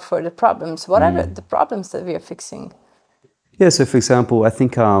come up for the problems. What are the problems that we are fixing? Yeah, so for example, I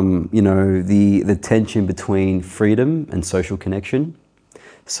think, you know, the tension between freedom and social connection.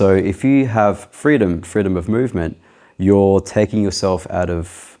 So if you have freedom of movement, you're taking yourself out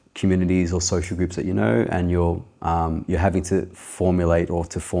of communities or social groups that you know, and you're having to formulate or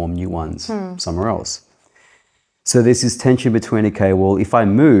to form new ones somewhere else. So there's this tension between, okay, well, if I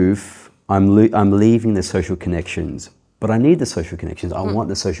move, I'm leaving the social connections, but I need the social connections. I want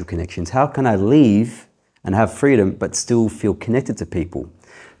the social connections. How can I leave and have freedom, but still feel connected to people?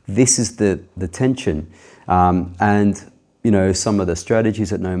 This is the tension. And, you know, some of the strategies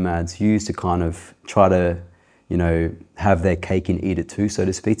that nomads use to kind of try to, you know, have their cake and eat it too, so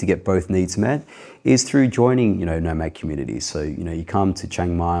to speak, to get both needs met, is through joining, you know, nomad communities. So, you know, you come to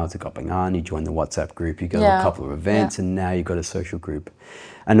Chiang Mai or to Koh Phangan, you join the WhatsApp group, you go to a couple of events, and now you've got a social group.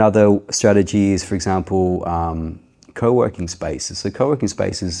 Another strategy is, for example, co-working spaces. So co-working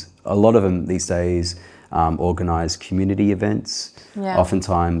spaces, a lot of them these days organize community events.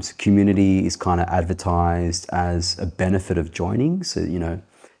 Oftentimes, community is kind of advertised as a benefit of joining. So, you know,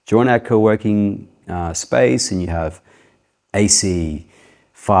 join our co-working space and you have AC,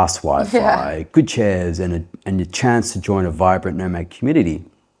 fast Wi-Fi, good chairs, and a chance to join a vibrant nomad community.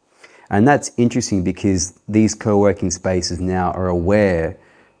 And that's interesting because these co-working spaces now are aware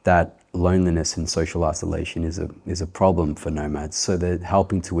that loneliness and social isolation is a problem for nomads. So they're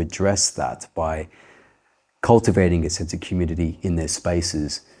helping to address that by cultivating a sense of community in their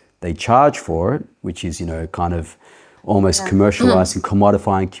spaces. They charge for it, which is, you know, kind of almost commercializing,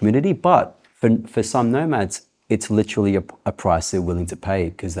 commodifying community. But for some nomads, it's literally a price they're willing to pay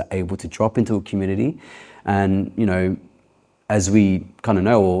because they're able to drop into a community. And, you know, as we kind of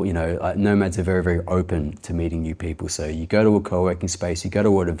know, or, you know, nomads are very, very open to meeting new people. So you go to a co-working space, you go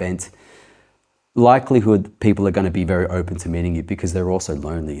to an event, likelihood people are going to be very open to meeting you because they're also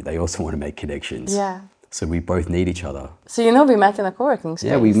lonely. They also want to make connections. Yeah. So we both need each other. So, you know, we met in a co-working space.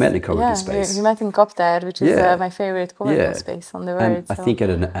 Yeah, we met in a co-working space. We met in Kopter, which is my favorite co-working space on the world. And I think at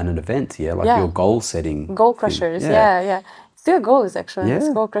an event, like your goal setting. Goal crushers, yeah. Still goals, actually. It's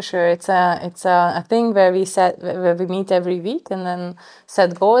goal crusher. It's a thing where we meet every week and then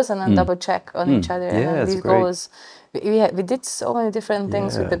set goals and then double check on each other. And then these goals, we did so many different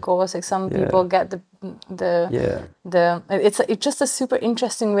things with the goals. Like some people get it's just a super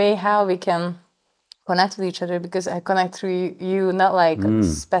interesting way how we can connect with each other, because I connect through you, not like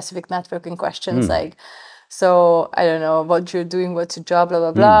specific networking questions like, so I don't know what you're doing, what's your job, blah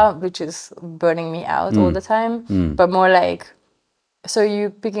blah blah, which is burning me out all the time, but more like, so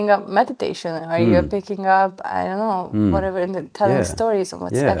you picking up meditation, or you're picking up, I don't know, whatever, and telling stories on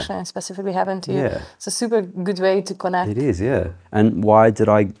what's actually specifically happened to you. It's a super good way to connect. It is, yeah. And why did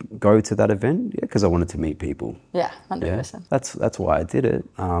I go to that event? Yeah, because I wanted to meet people. Yeah, 100%. That's why I did it.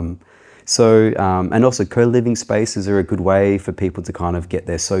 And also co-living spaces are a good way for people to kind of get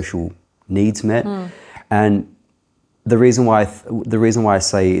their social needs met. And the reason why I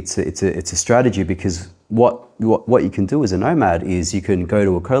say it's a strategy, because what you can do as a nomad is you can go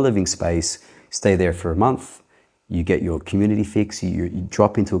to a co-living space, stay there for a month, you get your community fix, you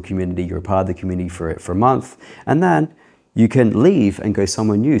drop into a community, you're a part of the community for a month, and then you can leave and go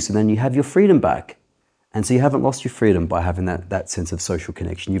somewhere new. So then you have your freedom back. And so you haven't lost your freedom by having that sense of social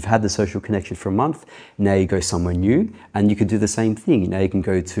connection. You've had the social connection for a month, now you go somewhere new, and you can do the same thing. Now you can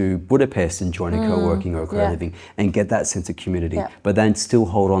go to Budapest and join a co-working or a co-living and get that sense of community, but then still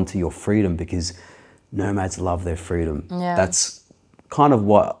hold on to your freedom, because nomads love their freedom. That's kind of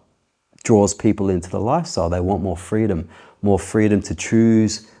what draws people into the lifestyle. They want more freedom to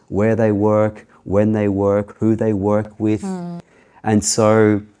choose where they work, when they work, who they work with. And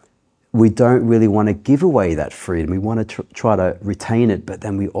so we don't really want to give away that freedom. We want to try to retain it, but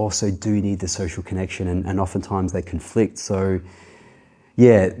then we also do need the social connection, and oftentimes they conflict. So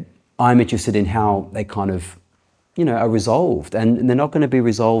yeah, I'm interested in how they kind of, you know, are resolved, and they're not going to be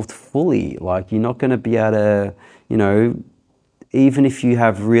resolved fully. Like, you're not going to be able to, you know, even if you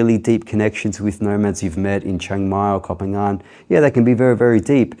have really deep connections with nomads you've met in Chiang Mai or Koh Phangan, yeah, they can be very, very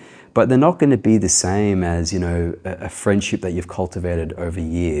deep, but they're not going to be the same as, you know, a friendship that you've cultivated over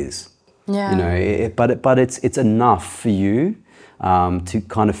years. Yeah. You know, but it's enough for you to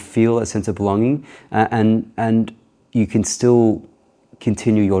kind of feel a sense of belonging, and you can still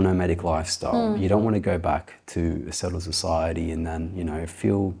continue your nomadic lifestyle. You don't want to go back to a settled society and then, you know,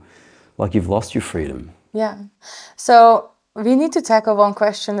 feel like you've lost your freedom. Yeah. So we need to tackle one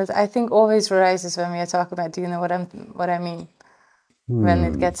question that I think always arises when we are talking about, do you know what I mean? When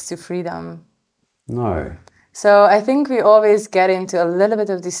it gets to freedom. No. So I think we always get into a little bit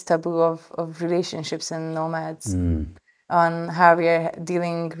of this taboo of relationships and nomads, on how we are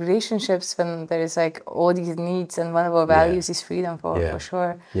dealing relationships when there is like all these needs, and one of our values is freedom for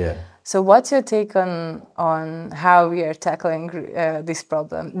sure. Yeah. So what's your take on how we are tackling this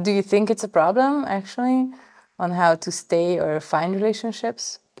problem? Do you think it's a problem actually on how to stay or find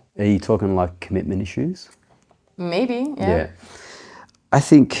relationships? Are you talking like commitment issues? Maybe, yeah. Yeah. I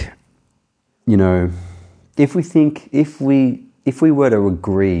think, you know, if we were to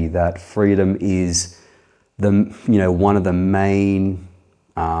agree that freedom is one of the main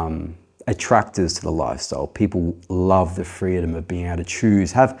attractors to the lifestyle, people love the freedom of being able to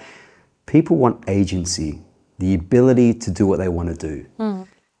choose. People want agency, the ability to do what they want to do.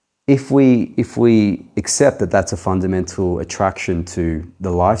 If we accept that that's a fundamental attraction to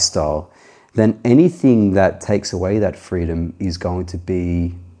the lifestyle, then anything that takes away that freedom is going to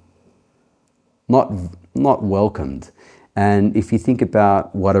be not welcomed. And if you think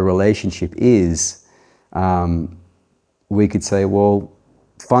about what a relationship is, we could say, well,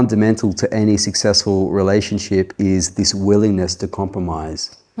 fundamental to any successful relationship is this willingness to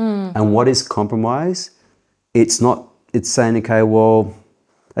compromise. And what is compromise? It's saying,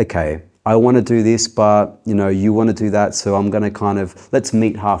 okay, I want to do this, but you want to do that, so I'm going to let's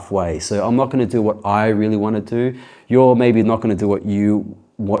meet halfway. So I'm not going to do what I really want to do. You're maybe not going to do what you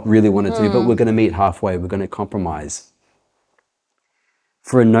really want to do, but we're going to meet halfway. We're going to compromise.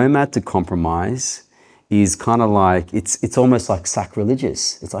 For a nomad to compromise is kind of like, it's almost like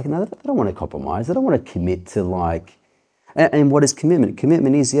sacrilegious. It's like, no, I don't want to compromise. I don't want to commit to like, and what is commitment?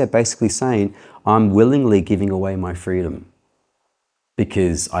 Commitment is, basically saying, I'm willingly giving away my freedom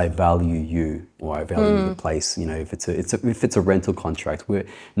because I value you, or I value the place. If it's a rental contract, where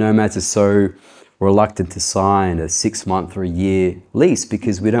nomads are so reluctant to sign a 6-month or a year lease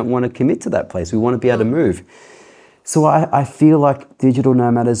because we don't want to commit to that place. We want to be able to move. So I feel like digital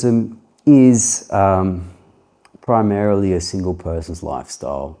nomadism is primarily a single person's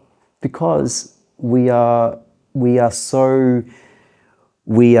lifestyle, because we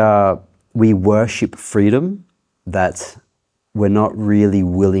worship freedom that we're not really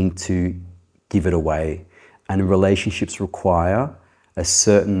willing to give it away, and relationships require a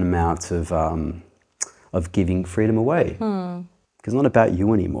certain amount of giving freedom away. Because it's not about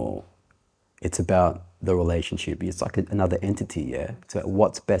you anymore. It's about the relationship. It's like another entity, yeah? It's about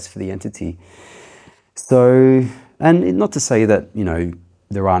what's best for the entity. So, and not to say that,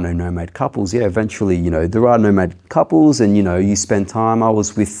 there are no nomad couples. Yeah, eventually, there are nomad couples, and, you spend time. I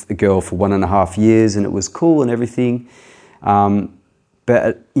was with a girl for 1.5 years, and it was cool and everything.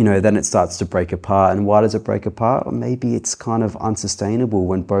 But, then it starts to break apart. And why does it break apart? Or maybe it's kind of unsustainable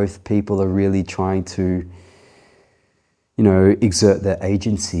when both people are really trying to, exert their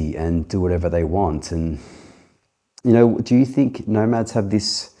agency and do whatever they want. And, do you think nomads have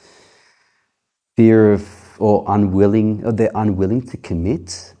this fear of, or they're unwilling to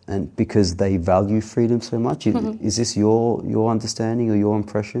commit, and because they value freedom so much? Is this your understanding or your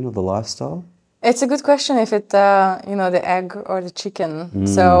impression of the lifestyle? It's a good question if it, the egg or the chicken.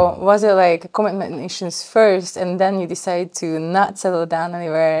 So was it like commitment issues first, and then you decide to not settle down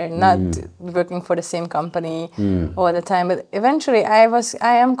anywhere, not working for the same company all the time? But eventually I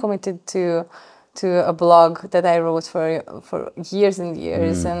am committed to a blog that I wrote for years and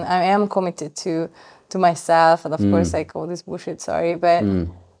years, and I am committed to myself, and of course like all this bullshit, sorry, but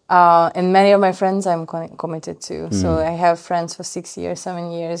and many of my friends I'm committed to. So I have friends for 6 years, 7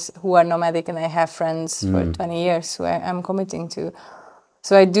 years who are nomadic, and I have friends for 20 years who I'm committing to.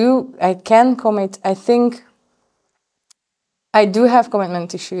 So I can commit. I think I do have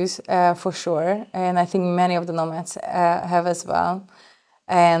commitment issues for sure, and I think many of the nomads have as well.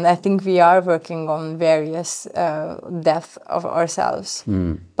 And I think we are working on various depth of ourselves.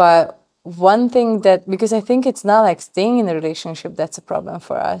 But one thing because I think it's not like staying in a relationship that's a problem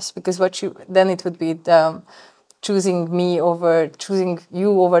for us, because then it would be choosing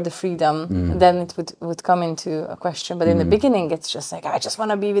you over the freedom. Then it would come into a question. But in the beginning, it's just like, I just want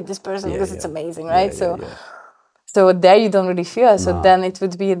to be with this person because it's amazing, right? So there you don't really feel it. So No. then it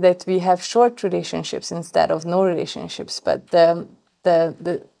would be that we have short relationships instead of no relationships. But the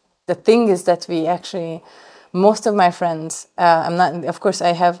thing is that we actually, most of my friends, I'm not, of course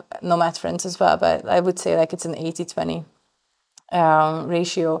I have nomad friends as well, but I would say like it's an 80-20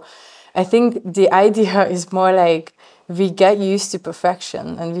 ratio. I think the idea is more like we get used to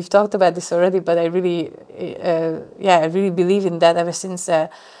perfection, and we've talked about this already. But I really, I really believe in that ever since.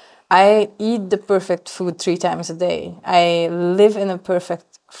 I eat the perfect food 3 times a day. I live in a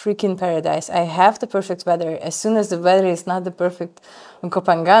perfect freaking paradise. I have the perfect weather. As soon as the weather is not the perfect in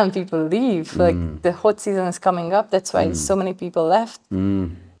Kopangan, people leave. Like the hot season is coming up. That's why so many people left.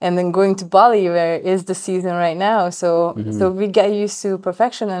 And then going to Bali, where is the season right now. So we get used to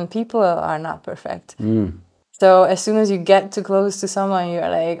perfection, and people are not perfect. So as soon as you get too close to someone, you're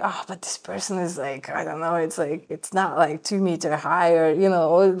like, oh, but this person is like, I don't know, it's like, it's not like 2 meter high, or, you know,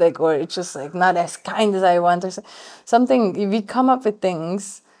 or it's just like not as kind as I want, or something. We come up with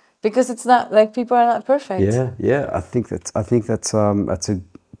things because it's not like people are not perfect. Yeah. That's a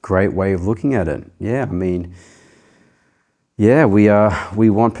great way of looking at it. Yeah, I mean, yeah, we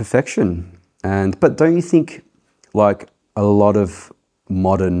want perfection, but don't you think, like, a lot of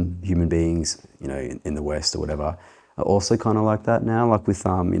modern human beings, you know, in the West or whatever, are also kind of like that now, like with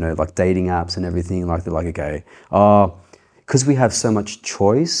you know, like dating apps and everything, like they're like, okay, because we have so much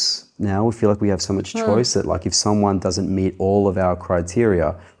choice now, we feel like we have so much choice that, like, if someone doesn't meet all of our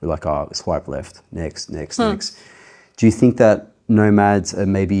criteria, we're like, oh, swipe left, next. Do you think that nomads are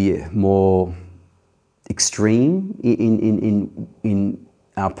maybe more extreme in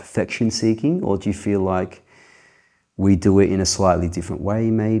our perfection seeking, or do you feel like we do it in a slightly different way,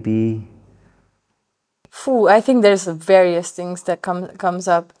 maybe? I think there's various things that comes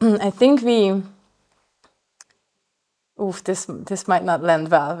up. I think we. Oof, this might not land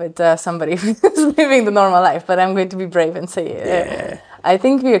well with somebody who's living the normal life, but I'm going to be brave and say, Yeah. I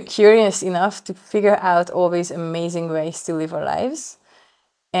think we are curious enough to figure out always amazing ways to live our lives.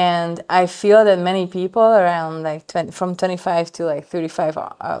 And I feel that many people around like 20, from 25 to like 35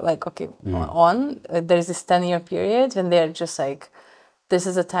 are like, okay, there's this 10-year period when they're just like, this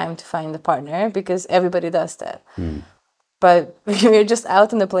is a time to find a partner, because everybody does that. But we're just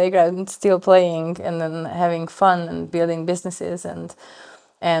out in the playground still playing, and then having fun and building businesses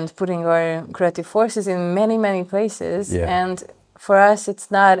and putting our creative forces in many places. Yeah. And for us,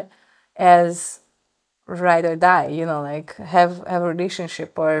 it's not as ride or die, you know, like have a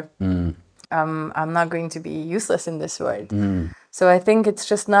relationship, or I'm not going to be useless in this world. So I think it's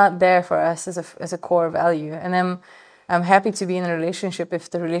just not there for us as a core value. And I'm happy to be in a relationship if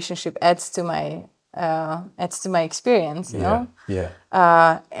the relationship adds to my experience, you know.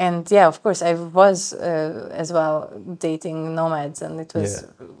 And yeah, of course, I was as well dating nomads, and it was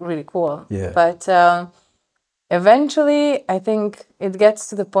really cool. Yeah. But eventually, I think it gets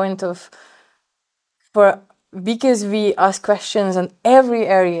to the point of, because we ask questions on every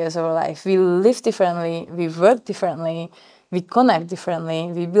areas of our life. We live differently, we work differently, we connect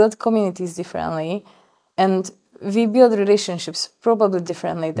differently, we build communities differently, and we build relationships probably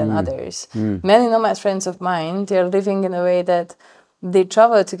differently than others. Many nomad friends of mine, they're living in a way that they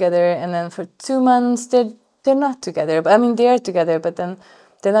travel together, and then for 2 months they're not together. But I mean, they are together, but then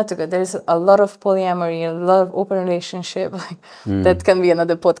they're not together. There's a lot of polyamory, a lot of open relationship. That can be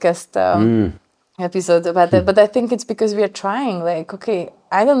another podcast episode about that. But I think it's because we are trying, like, okay,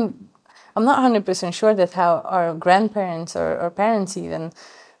 I'm not 100% sure that how our grandparents or parents even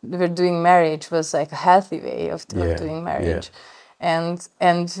were doing marriage was like a healthy way of doing marriage. And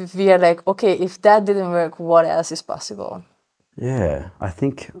we are like, okay, if that didn't work, what else is possible? Yeah, I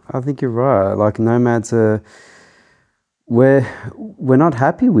think you're right. Like, nomads are, we're not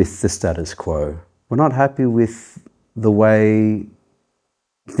happy with the status quo. We're not happy with the way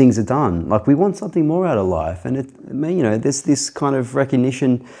things are done. Like, we want something more out of life, and you know, there's this kind of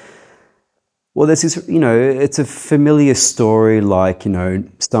recognition. Well, there's this, you know, it's a familiar story. Like, you know,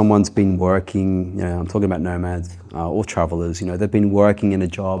 someone's been working. You know, I'm talking about nomads or travelers. You know, they've been working in a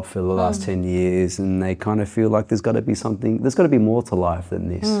job for the last 10 years, and they kind of feel like there's got to be something. There's got to be more to life than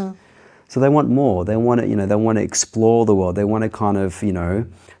this. So they want more. They want to, you know, they want to explore the world. They want to kind of, you know,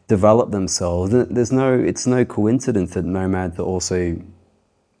 develop themselves. It's no coincidence that nomads are also,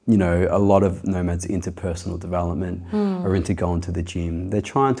 you know, a lot of nomads into personal development, are into going to the gym. They're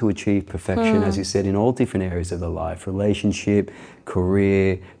trying to achieve perfection, as you said, in all different areas of their life: relationship,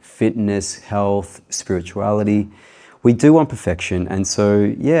 career, fitness, health, spirituality. We do want perfection, and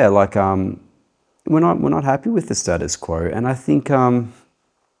so yeah, like we're not happy with the status quo. And I think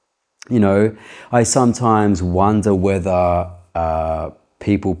you know, I sometimes wonder whether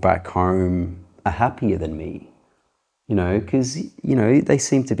people back home are happier than me. you know, because, you know, they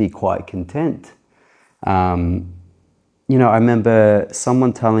seem to be quite content. You know, I remember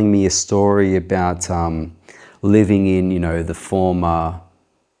someone telling me a story about living in, you know, the former,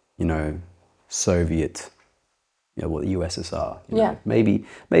 you know, Soviet, you know, well, the USSR, you know, Yeah.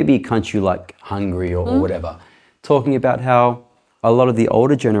 maybe a country like Hungary or whatever, talking about how a lot of the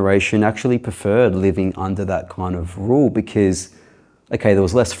older generation actually preferred living under that kind of rule because, okay, there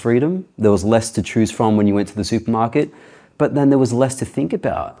was less freedom, there was less to choose from when you went to the supermarket, but then there was less to think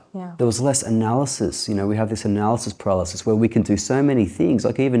about. Yeah. There was less analysis. You know, we have this analysis paralysis where we can do so many things.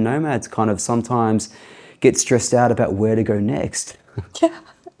 Like even nomads kind of sometimes get stressed out about where to go next Yeah.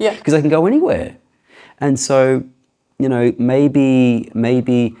 Yeah. because they can go anywhere. And so, you know,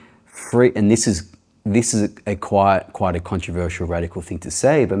 maybe free, and this is a quite a controversial, radical thing to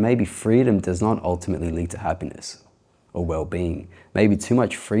say, but maybe freedom does not ultimately lead to happiness or well-being. Maybe too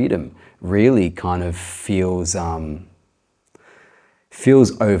much freedom really kind of feels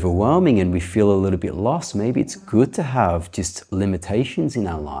overwhelming and we feel a little bit lost. Maybe it's good to have just limitations in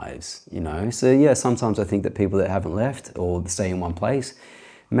our lives, you know? So yeah, sometimes I think that people that haven't left or stay in one place,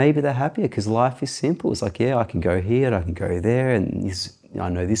 maybe they're happier because life is simple. It's like, yeah, I can go here, I can go there, and I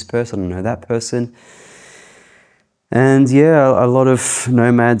know this person, I know that person. And yeah, a lot of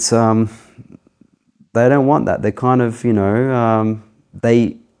nomads, they don't want that. They kind of, you know,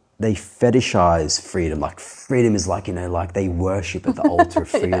 they fetishize freedom. Like freedom is like, you know, like they worship at the altar of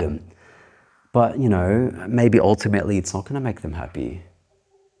freedom. Yeah. But, you know, maybe ultimately it's not going to make them happy.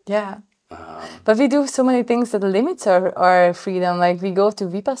 Yeah. But we do so many things that limits our freedom. Like we go to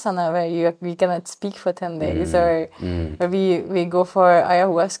Vipassana where we cannot speak for 10 days, or we go for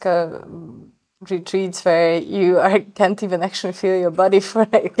ayahuasca retreats where can't even actually feel your body for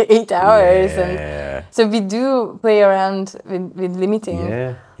like 8 hours. And Yeah. so we do play around with limiting.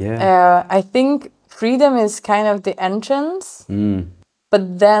 Yeah. Yeah. I think freedom is kind of the entrance,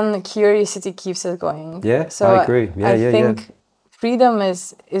 but then curiosity keeps us going. Yeah, I So agree. Yeah, I yeah, yeah. think freedom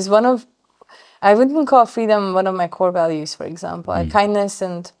is one of, I wouldn't call freedom one of my core values, for example. Kindness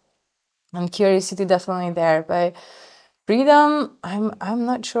and curiosity definitely there, but freedom, I'm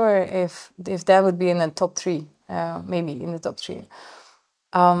not sure if that would be in the top three. Maybe in the top three.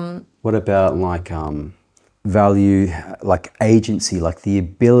 What about like value, like agency, like the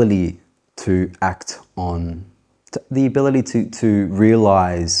ability to act on, the ability to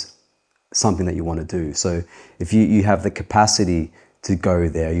realize something that you want to do. So if you have the capacity to go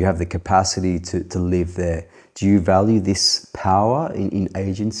there, you have the capacity to live there, do you value this power in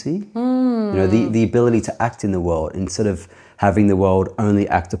agency? You know, the ability to act in the world instead of having the world only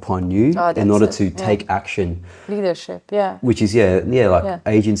act upon you Oh, in that's order it. to Yeah. take action, Leadership. Yeah. which is, yeah, like Yeah.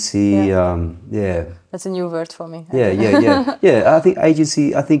 agency, Yeah. yeah. That's a new word for me. Yeah. I think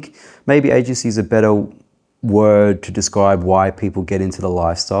agency, I think maybe agency is a better word to describe why people get into the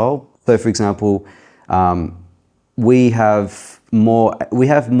lifestyle. So, for example, we have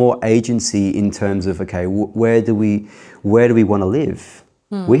more agency in terms of, okay, where do we want to live?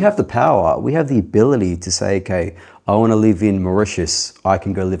 We have the power, we have the ability to say, okay, I want to live in Mauritius, I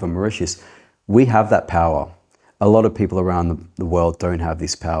can go live in Mauritius. We have that power. A lot of people around the world don't have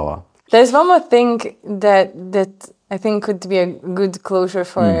this power. There's one more thing that I think could be a good closure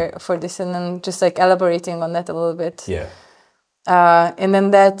for this, and then just like elaborating on that a little bit. Yeah. And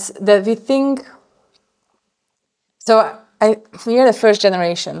then that we think. So we are the first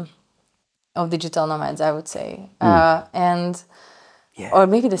generation of digital nomads, I would say, and Yeah. or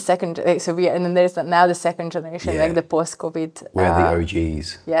maybe the second. So and then there's now the second generation, Yeah. like the post-COVID. We're the OGs.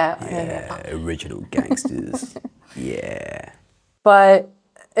 Yeah. Yeah, original gangsters. Yeah. But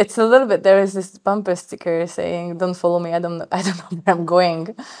it's a little bit. There is this bumper sticker saying, "Don't follow me. I don't know where I'm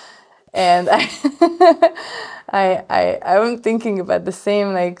going," and I'm thinking about the same.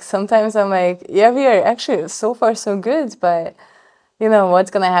 Like sometimes I'm like, yeah, we are actually so far so good, but you know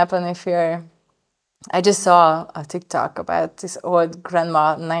what's gonna happen if you're. I just saw a TikTok about this old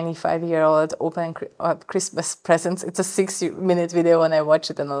grandma, 95-year-old, opening Christmas presents. It's a 6-minute video, and I watched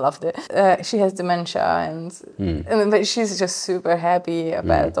it and I loved it. She has dementia, but she's just super happy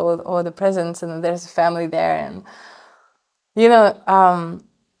about all the presents, and there's a family there, and you know, I'm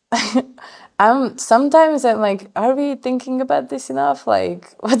like, are we thinking about this enough?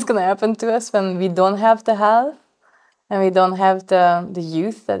 Like, what's gonna happen to us when we don't have the health? And we don't have the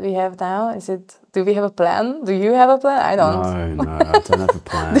youth that we have now. Do we have a plan? Do you have a plan? I don't. No, I don't have a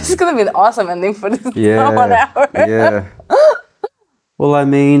plan. This is gonna be an awesome ending for this 1 Yeah, hour. yeah. Well, I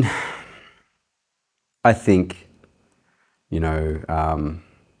mean, I think, you know,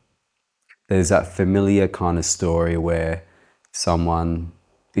 there's that familiar kind of story where someone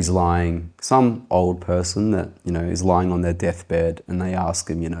is lying, some old person that, you know, is lying on their deathbed, and they ask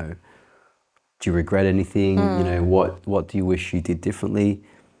him, you know, do you regret anything? You know, what do you wish you did differently?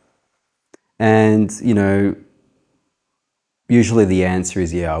 And, you know, usually the answer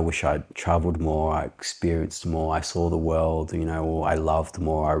is, yeah, I wish I'd traveled more, I experienced more, I saw the world, you know, or I loved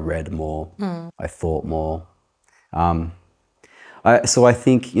more, I read more, I thought more. So I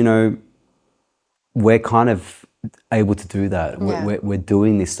think, you know, we're kind of able to do that. We're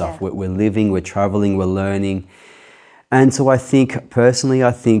doing this stuff. Yeah. We're living, we're traveling, we're learning. And so I think, personally,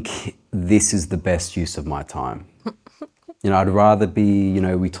 I think this is the best use of my time. You know, I'd rather be, you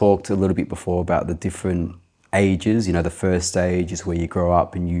know, we talked a little bit before about the different ages. You know, the first stage is where you grow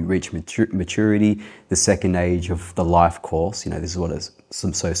up and you reach maturity. The second age of the life course, you know, this is what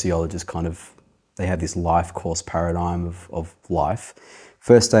some sociologists kind of, they have this life course paradigm of life.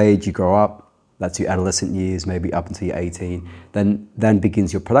 First stage, you grow up, that's your adolescent years, maybe up until you're 18. Then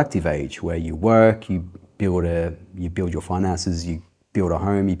begins your productive age, where you work, you build your finances, you build a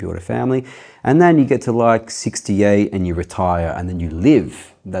home, you build a family, and then you get to like 68 and you retire, and then you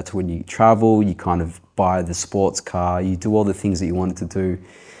live. That's when you travel, you kind of buy the sports car, you do all the things that you wanted to do.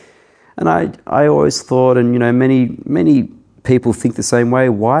 And I always thought, and you know, many people think the same way,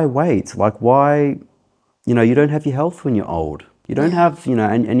 why wait? Like, why, you know, you don't have your health when you're old. You don't have, you know,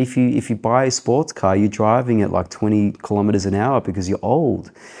 and if you buy a sports car, you're driving at like 20 kilometers an hour because you're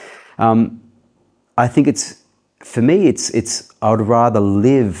old. I think for me, I would rather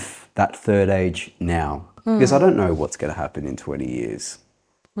live that third age now, because I don't know what's going to happen in 20 years.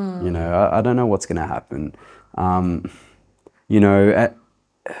 You know, I don't know what's going to happen. You know,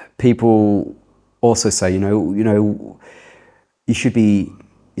 people also say, you know, you should be,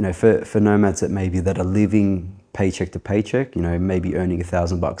 you know, for nomads that are living paycheck to paycheck, you know, maybe earning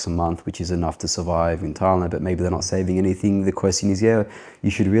 $1,000 a month, which is enough to survive in Thailand, but maybe they're not saving anything. The question is, yeah, you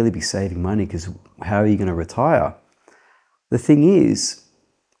should really be saving money, because how are you going to retire? The thing is,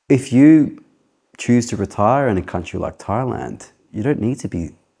 if you choose to retire in a country like Thailand, you don't need to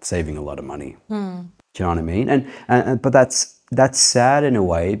be saving a lot of money. Do you know what I mean? But that's sad in a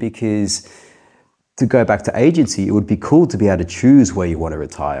way, because to go back to agency, it would be cool to be able to choose where you want to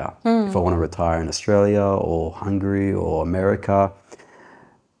retire. If I want to retire in Australia or Hungary or America,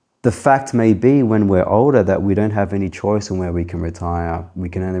 the fact may be when we're older that we don't have any choice on where we can retire. We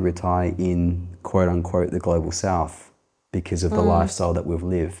can only retire in quote unquote the global south because of the lifestyle that we've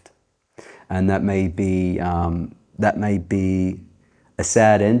lived. And that may be a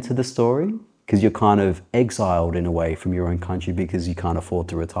sad end to the story, because you're kind of exiled in a way from your own country because you can't afford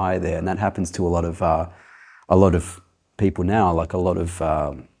to retire there. And that happens to a lot of people now, like a lot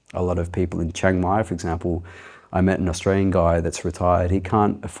of people in Chiang Mai, for example. I met an Australian guy that's retired. He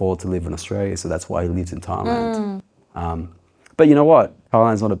can't afford to live in Australia, so that's why he lives in Thailand. But you know what?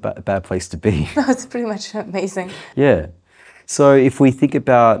 Thailand's not a bad place to be. No, it's pretty much amazing. Yeah. So if we think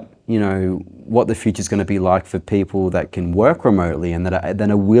about, you know, what the future is going to be like for people that can work remotely and that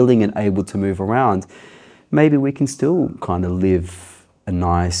are willing and able to move around, maybe we can still kind of live a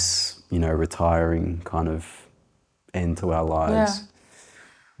nice, you know, retiring kind of end to our lives.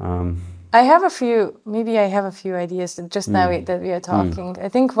 I have a few ideas that just now that we are talking. I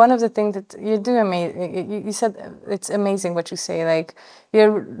think one of the things that you do amazing, you said it's amazing what you say, like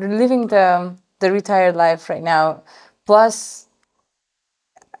you're living the retired life right now. Plus,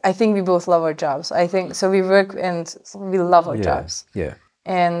 I think we both love our jobs. I think so. We work and we love our jobs. Yeah.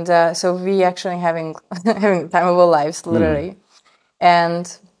 And so we actually having having time of our lives, literally.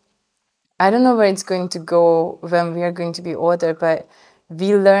 And I don't know where it's going to go when we are going to be older, but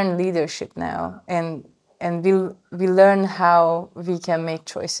we learn leadership now, and we learn how we can make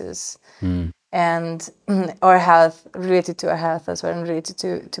choices, and our health, related to our health as well, and related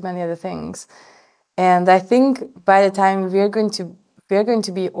to many other things. And I think by the time we are going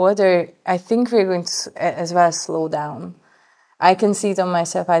to be older, I think we're going to as well slow down. I can see it on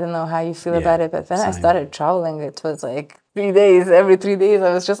myself. I don't know how you feel about it, but when I started traveling, it was like 3 days. Every 3 days,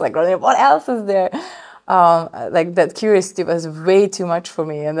 I was just like, what else is there? Like that curiosity was way too much for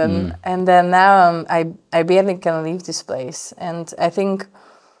me. And then now I barely can leave this place. And I think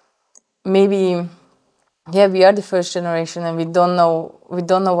maybe, yeah, we are the first generation, and we don't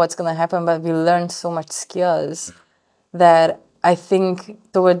know what's gonna happen, but we learned so much skills that I think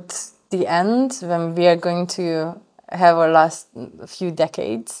towards the end, when we are going to have our last few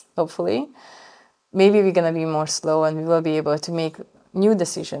decades, hopefully, maybe we're going to be more slow and we will be able to make new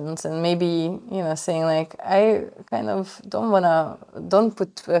decisions, and maybe, you know, saying like, I kind of don't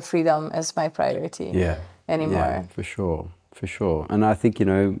put freedom as my priority anymore. Yeah, for sure. And I think, you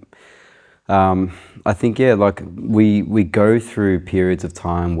know, I think, yeah, like we go through periods of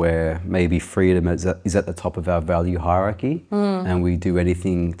time where maybe freedom is at the top of our value hierarchy, and we do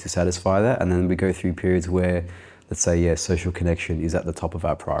anything to satisfy that. And then we go through periods where, let's say, yeah, social connection is at the top of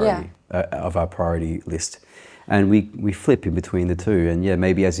our priority list. And we flip in between the two. And yeah,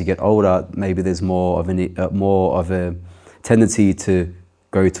 maybe as you get older, maybe there's more of a tendency to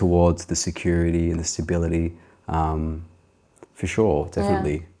go towards the security and the stability. For sure,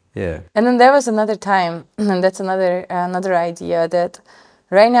 definitely. Yeah. And then there was another time, and that's another idea, that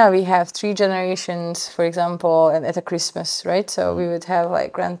right now we have 3 generations, for example, at a Christmas, right? So we would have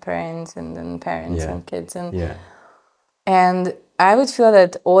like grandparents and then parents and kids, and I would feel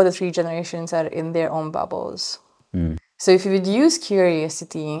that all the 3 generations are in their own bubbles. So if you would use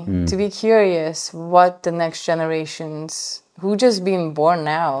curiosity to be curious what the next generations who just been born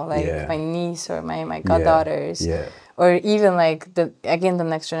now, like my niece or my goddaughters, or even like the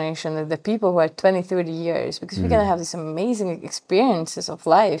next generation, the people who are 20, 30 years, because we're going to have these amazing experiences of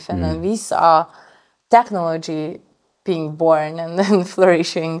life. And then we saw technology being born and then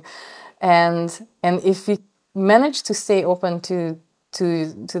flourishing. And if we manage to stay open to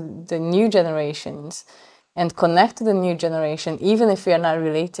the new generations and connect to the new generation, even if we are not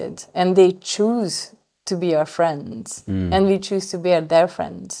related, and they choose to be our friends, and we choose to be their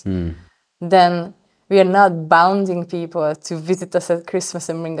friends, then we are not bounding people to visit us at Christmas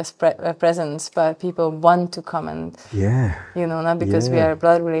and bring us presents, but people want to come and, not because we are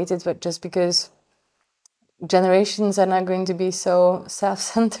blood related, but just because generations are not going to be so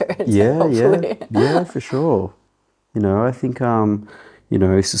self-centered, hopefully. Yeah, for sure. I think,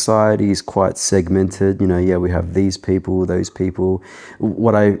 society is quite segmented. We have these people, those people.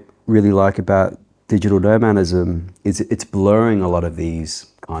 What I really like about digital nomadism is it's blurring a lot of these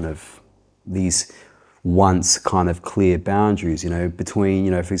once kind of clear boundaries,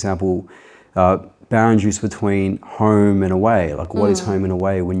 between, for example, boundaries between home and away. Like, what is home and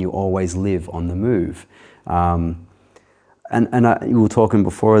away when you always live on the move? You were talking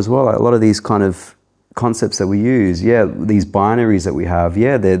before as well, like a lot of these kind of concepts that we use, these binaries that we have,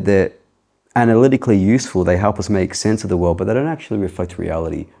 they're analytically useful. They help us make sense of the world, but they don't actually reflect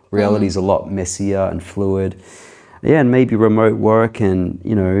reality. Reality is a lot messier and fluid. And maybe remote work and,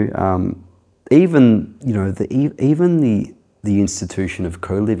 even the institution of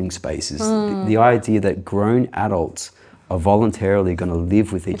co-living spaces, the idea that grown adults are voluntarily going to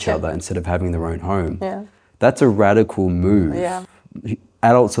live with each other instead of having their own home. That's a radical move.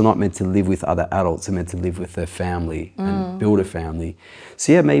 Adults are not meant to live with other adults, they're meant to live with their family and build a family.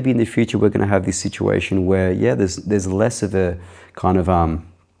 So maybe in the future we're going to have this situation where, there's less of a kind of a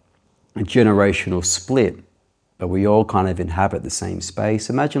generational split, but we all kind of inhabit the same space.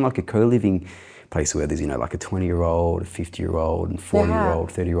 Imagine like a co-living place where there's, like a 20-year-old, a 50-year-old, and 40-year-old,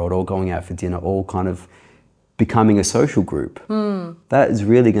 30-year-old all going out for dinner, all kind of becoming a social group. That is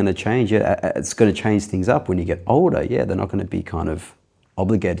really going to change it. It's going to change things up when you get older. They're not going to be kind of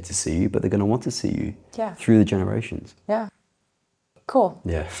obligated to see you, but they're going to want to see you through the generations. Cool.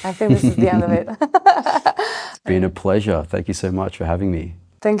 I think this is the end of it. It's been a pleasure. Thank you so much for having me.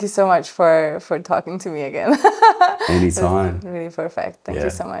 Thank you so much for talking to me again. Anytime. Really perfect. Thank you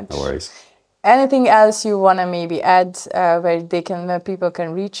so much. No worries. Anything else you want to maybe add where people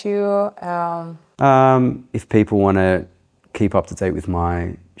can reach you? If people want to keep up to date with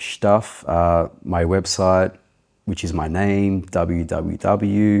my stuff, my website, which is my name,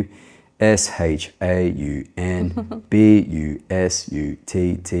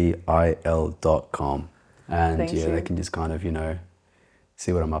 www.shaunbusuttil.com. And they can just kind of,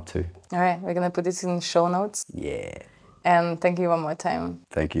 see what I'm up to. All right, we're going to put this in show notes. And thank you one more time.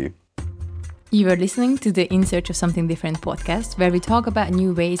 Thank you. You are listening to the In Search of Something Different podcast, where we talk about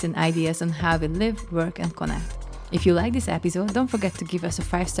new ways and ideas on how we live, work, and connect. If you like this episode, don't forget to give us a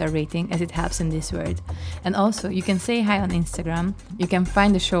 5-star rating, as it helps in this world. And also, you can say hi on Instagram. You can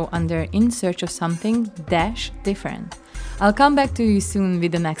find the show under In Search of Something-Different. I'll come back to you soon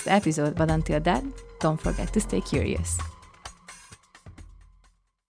with the next episode, but until that, don't forget to stay curious.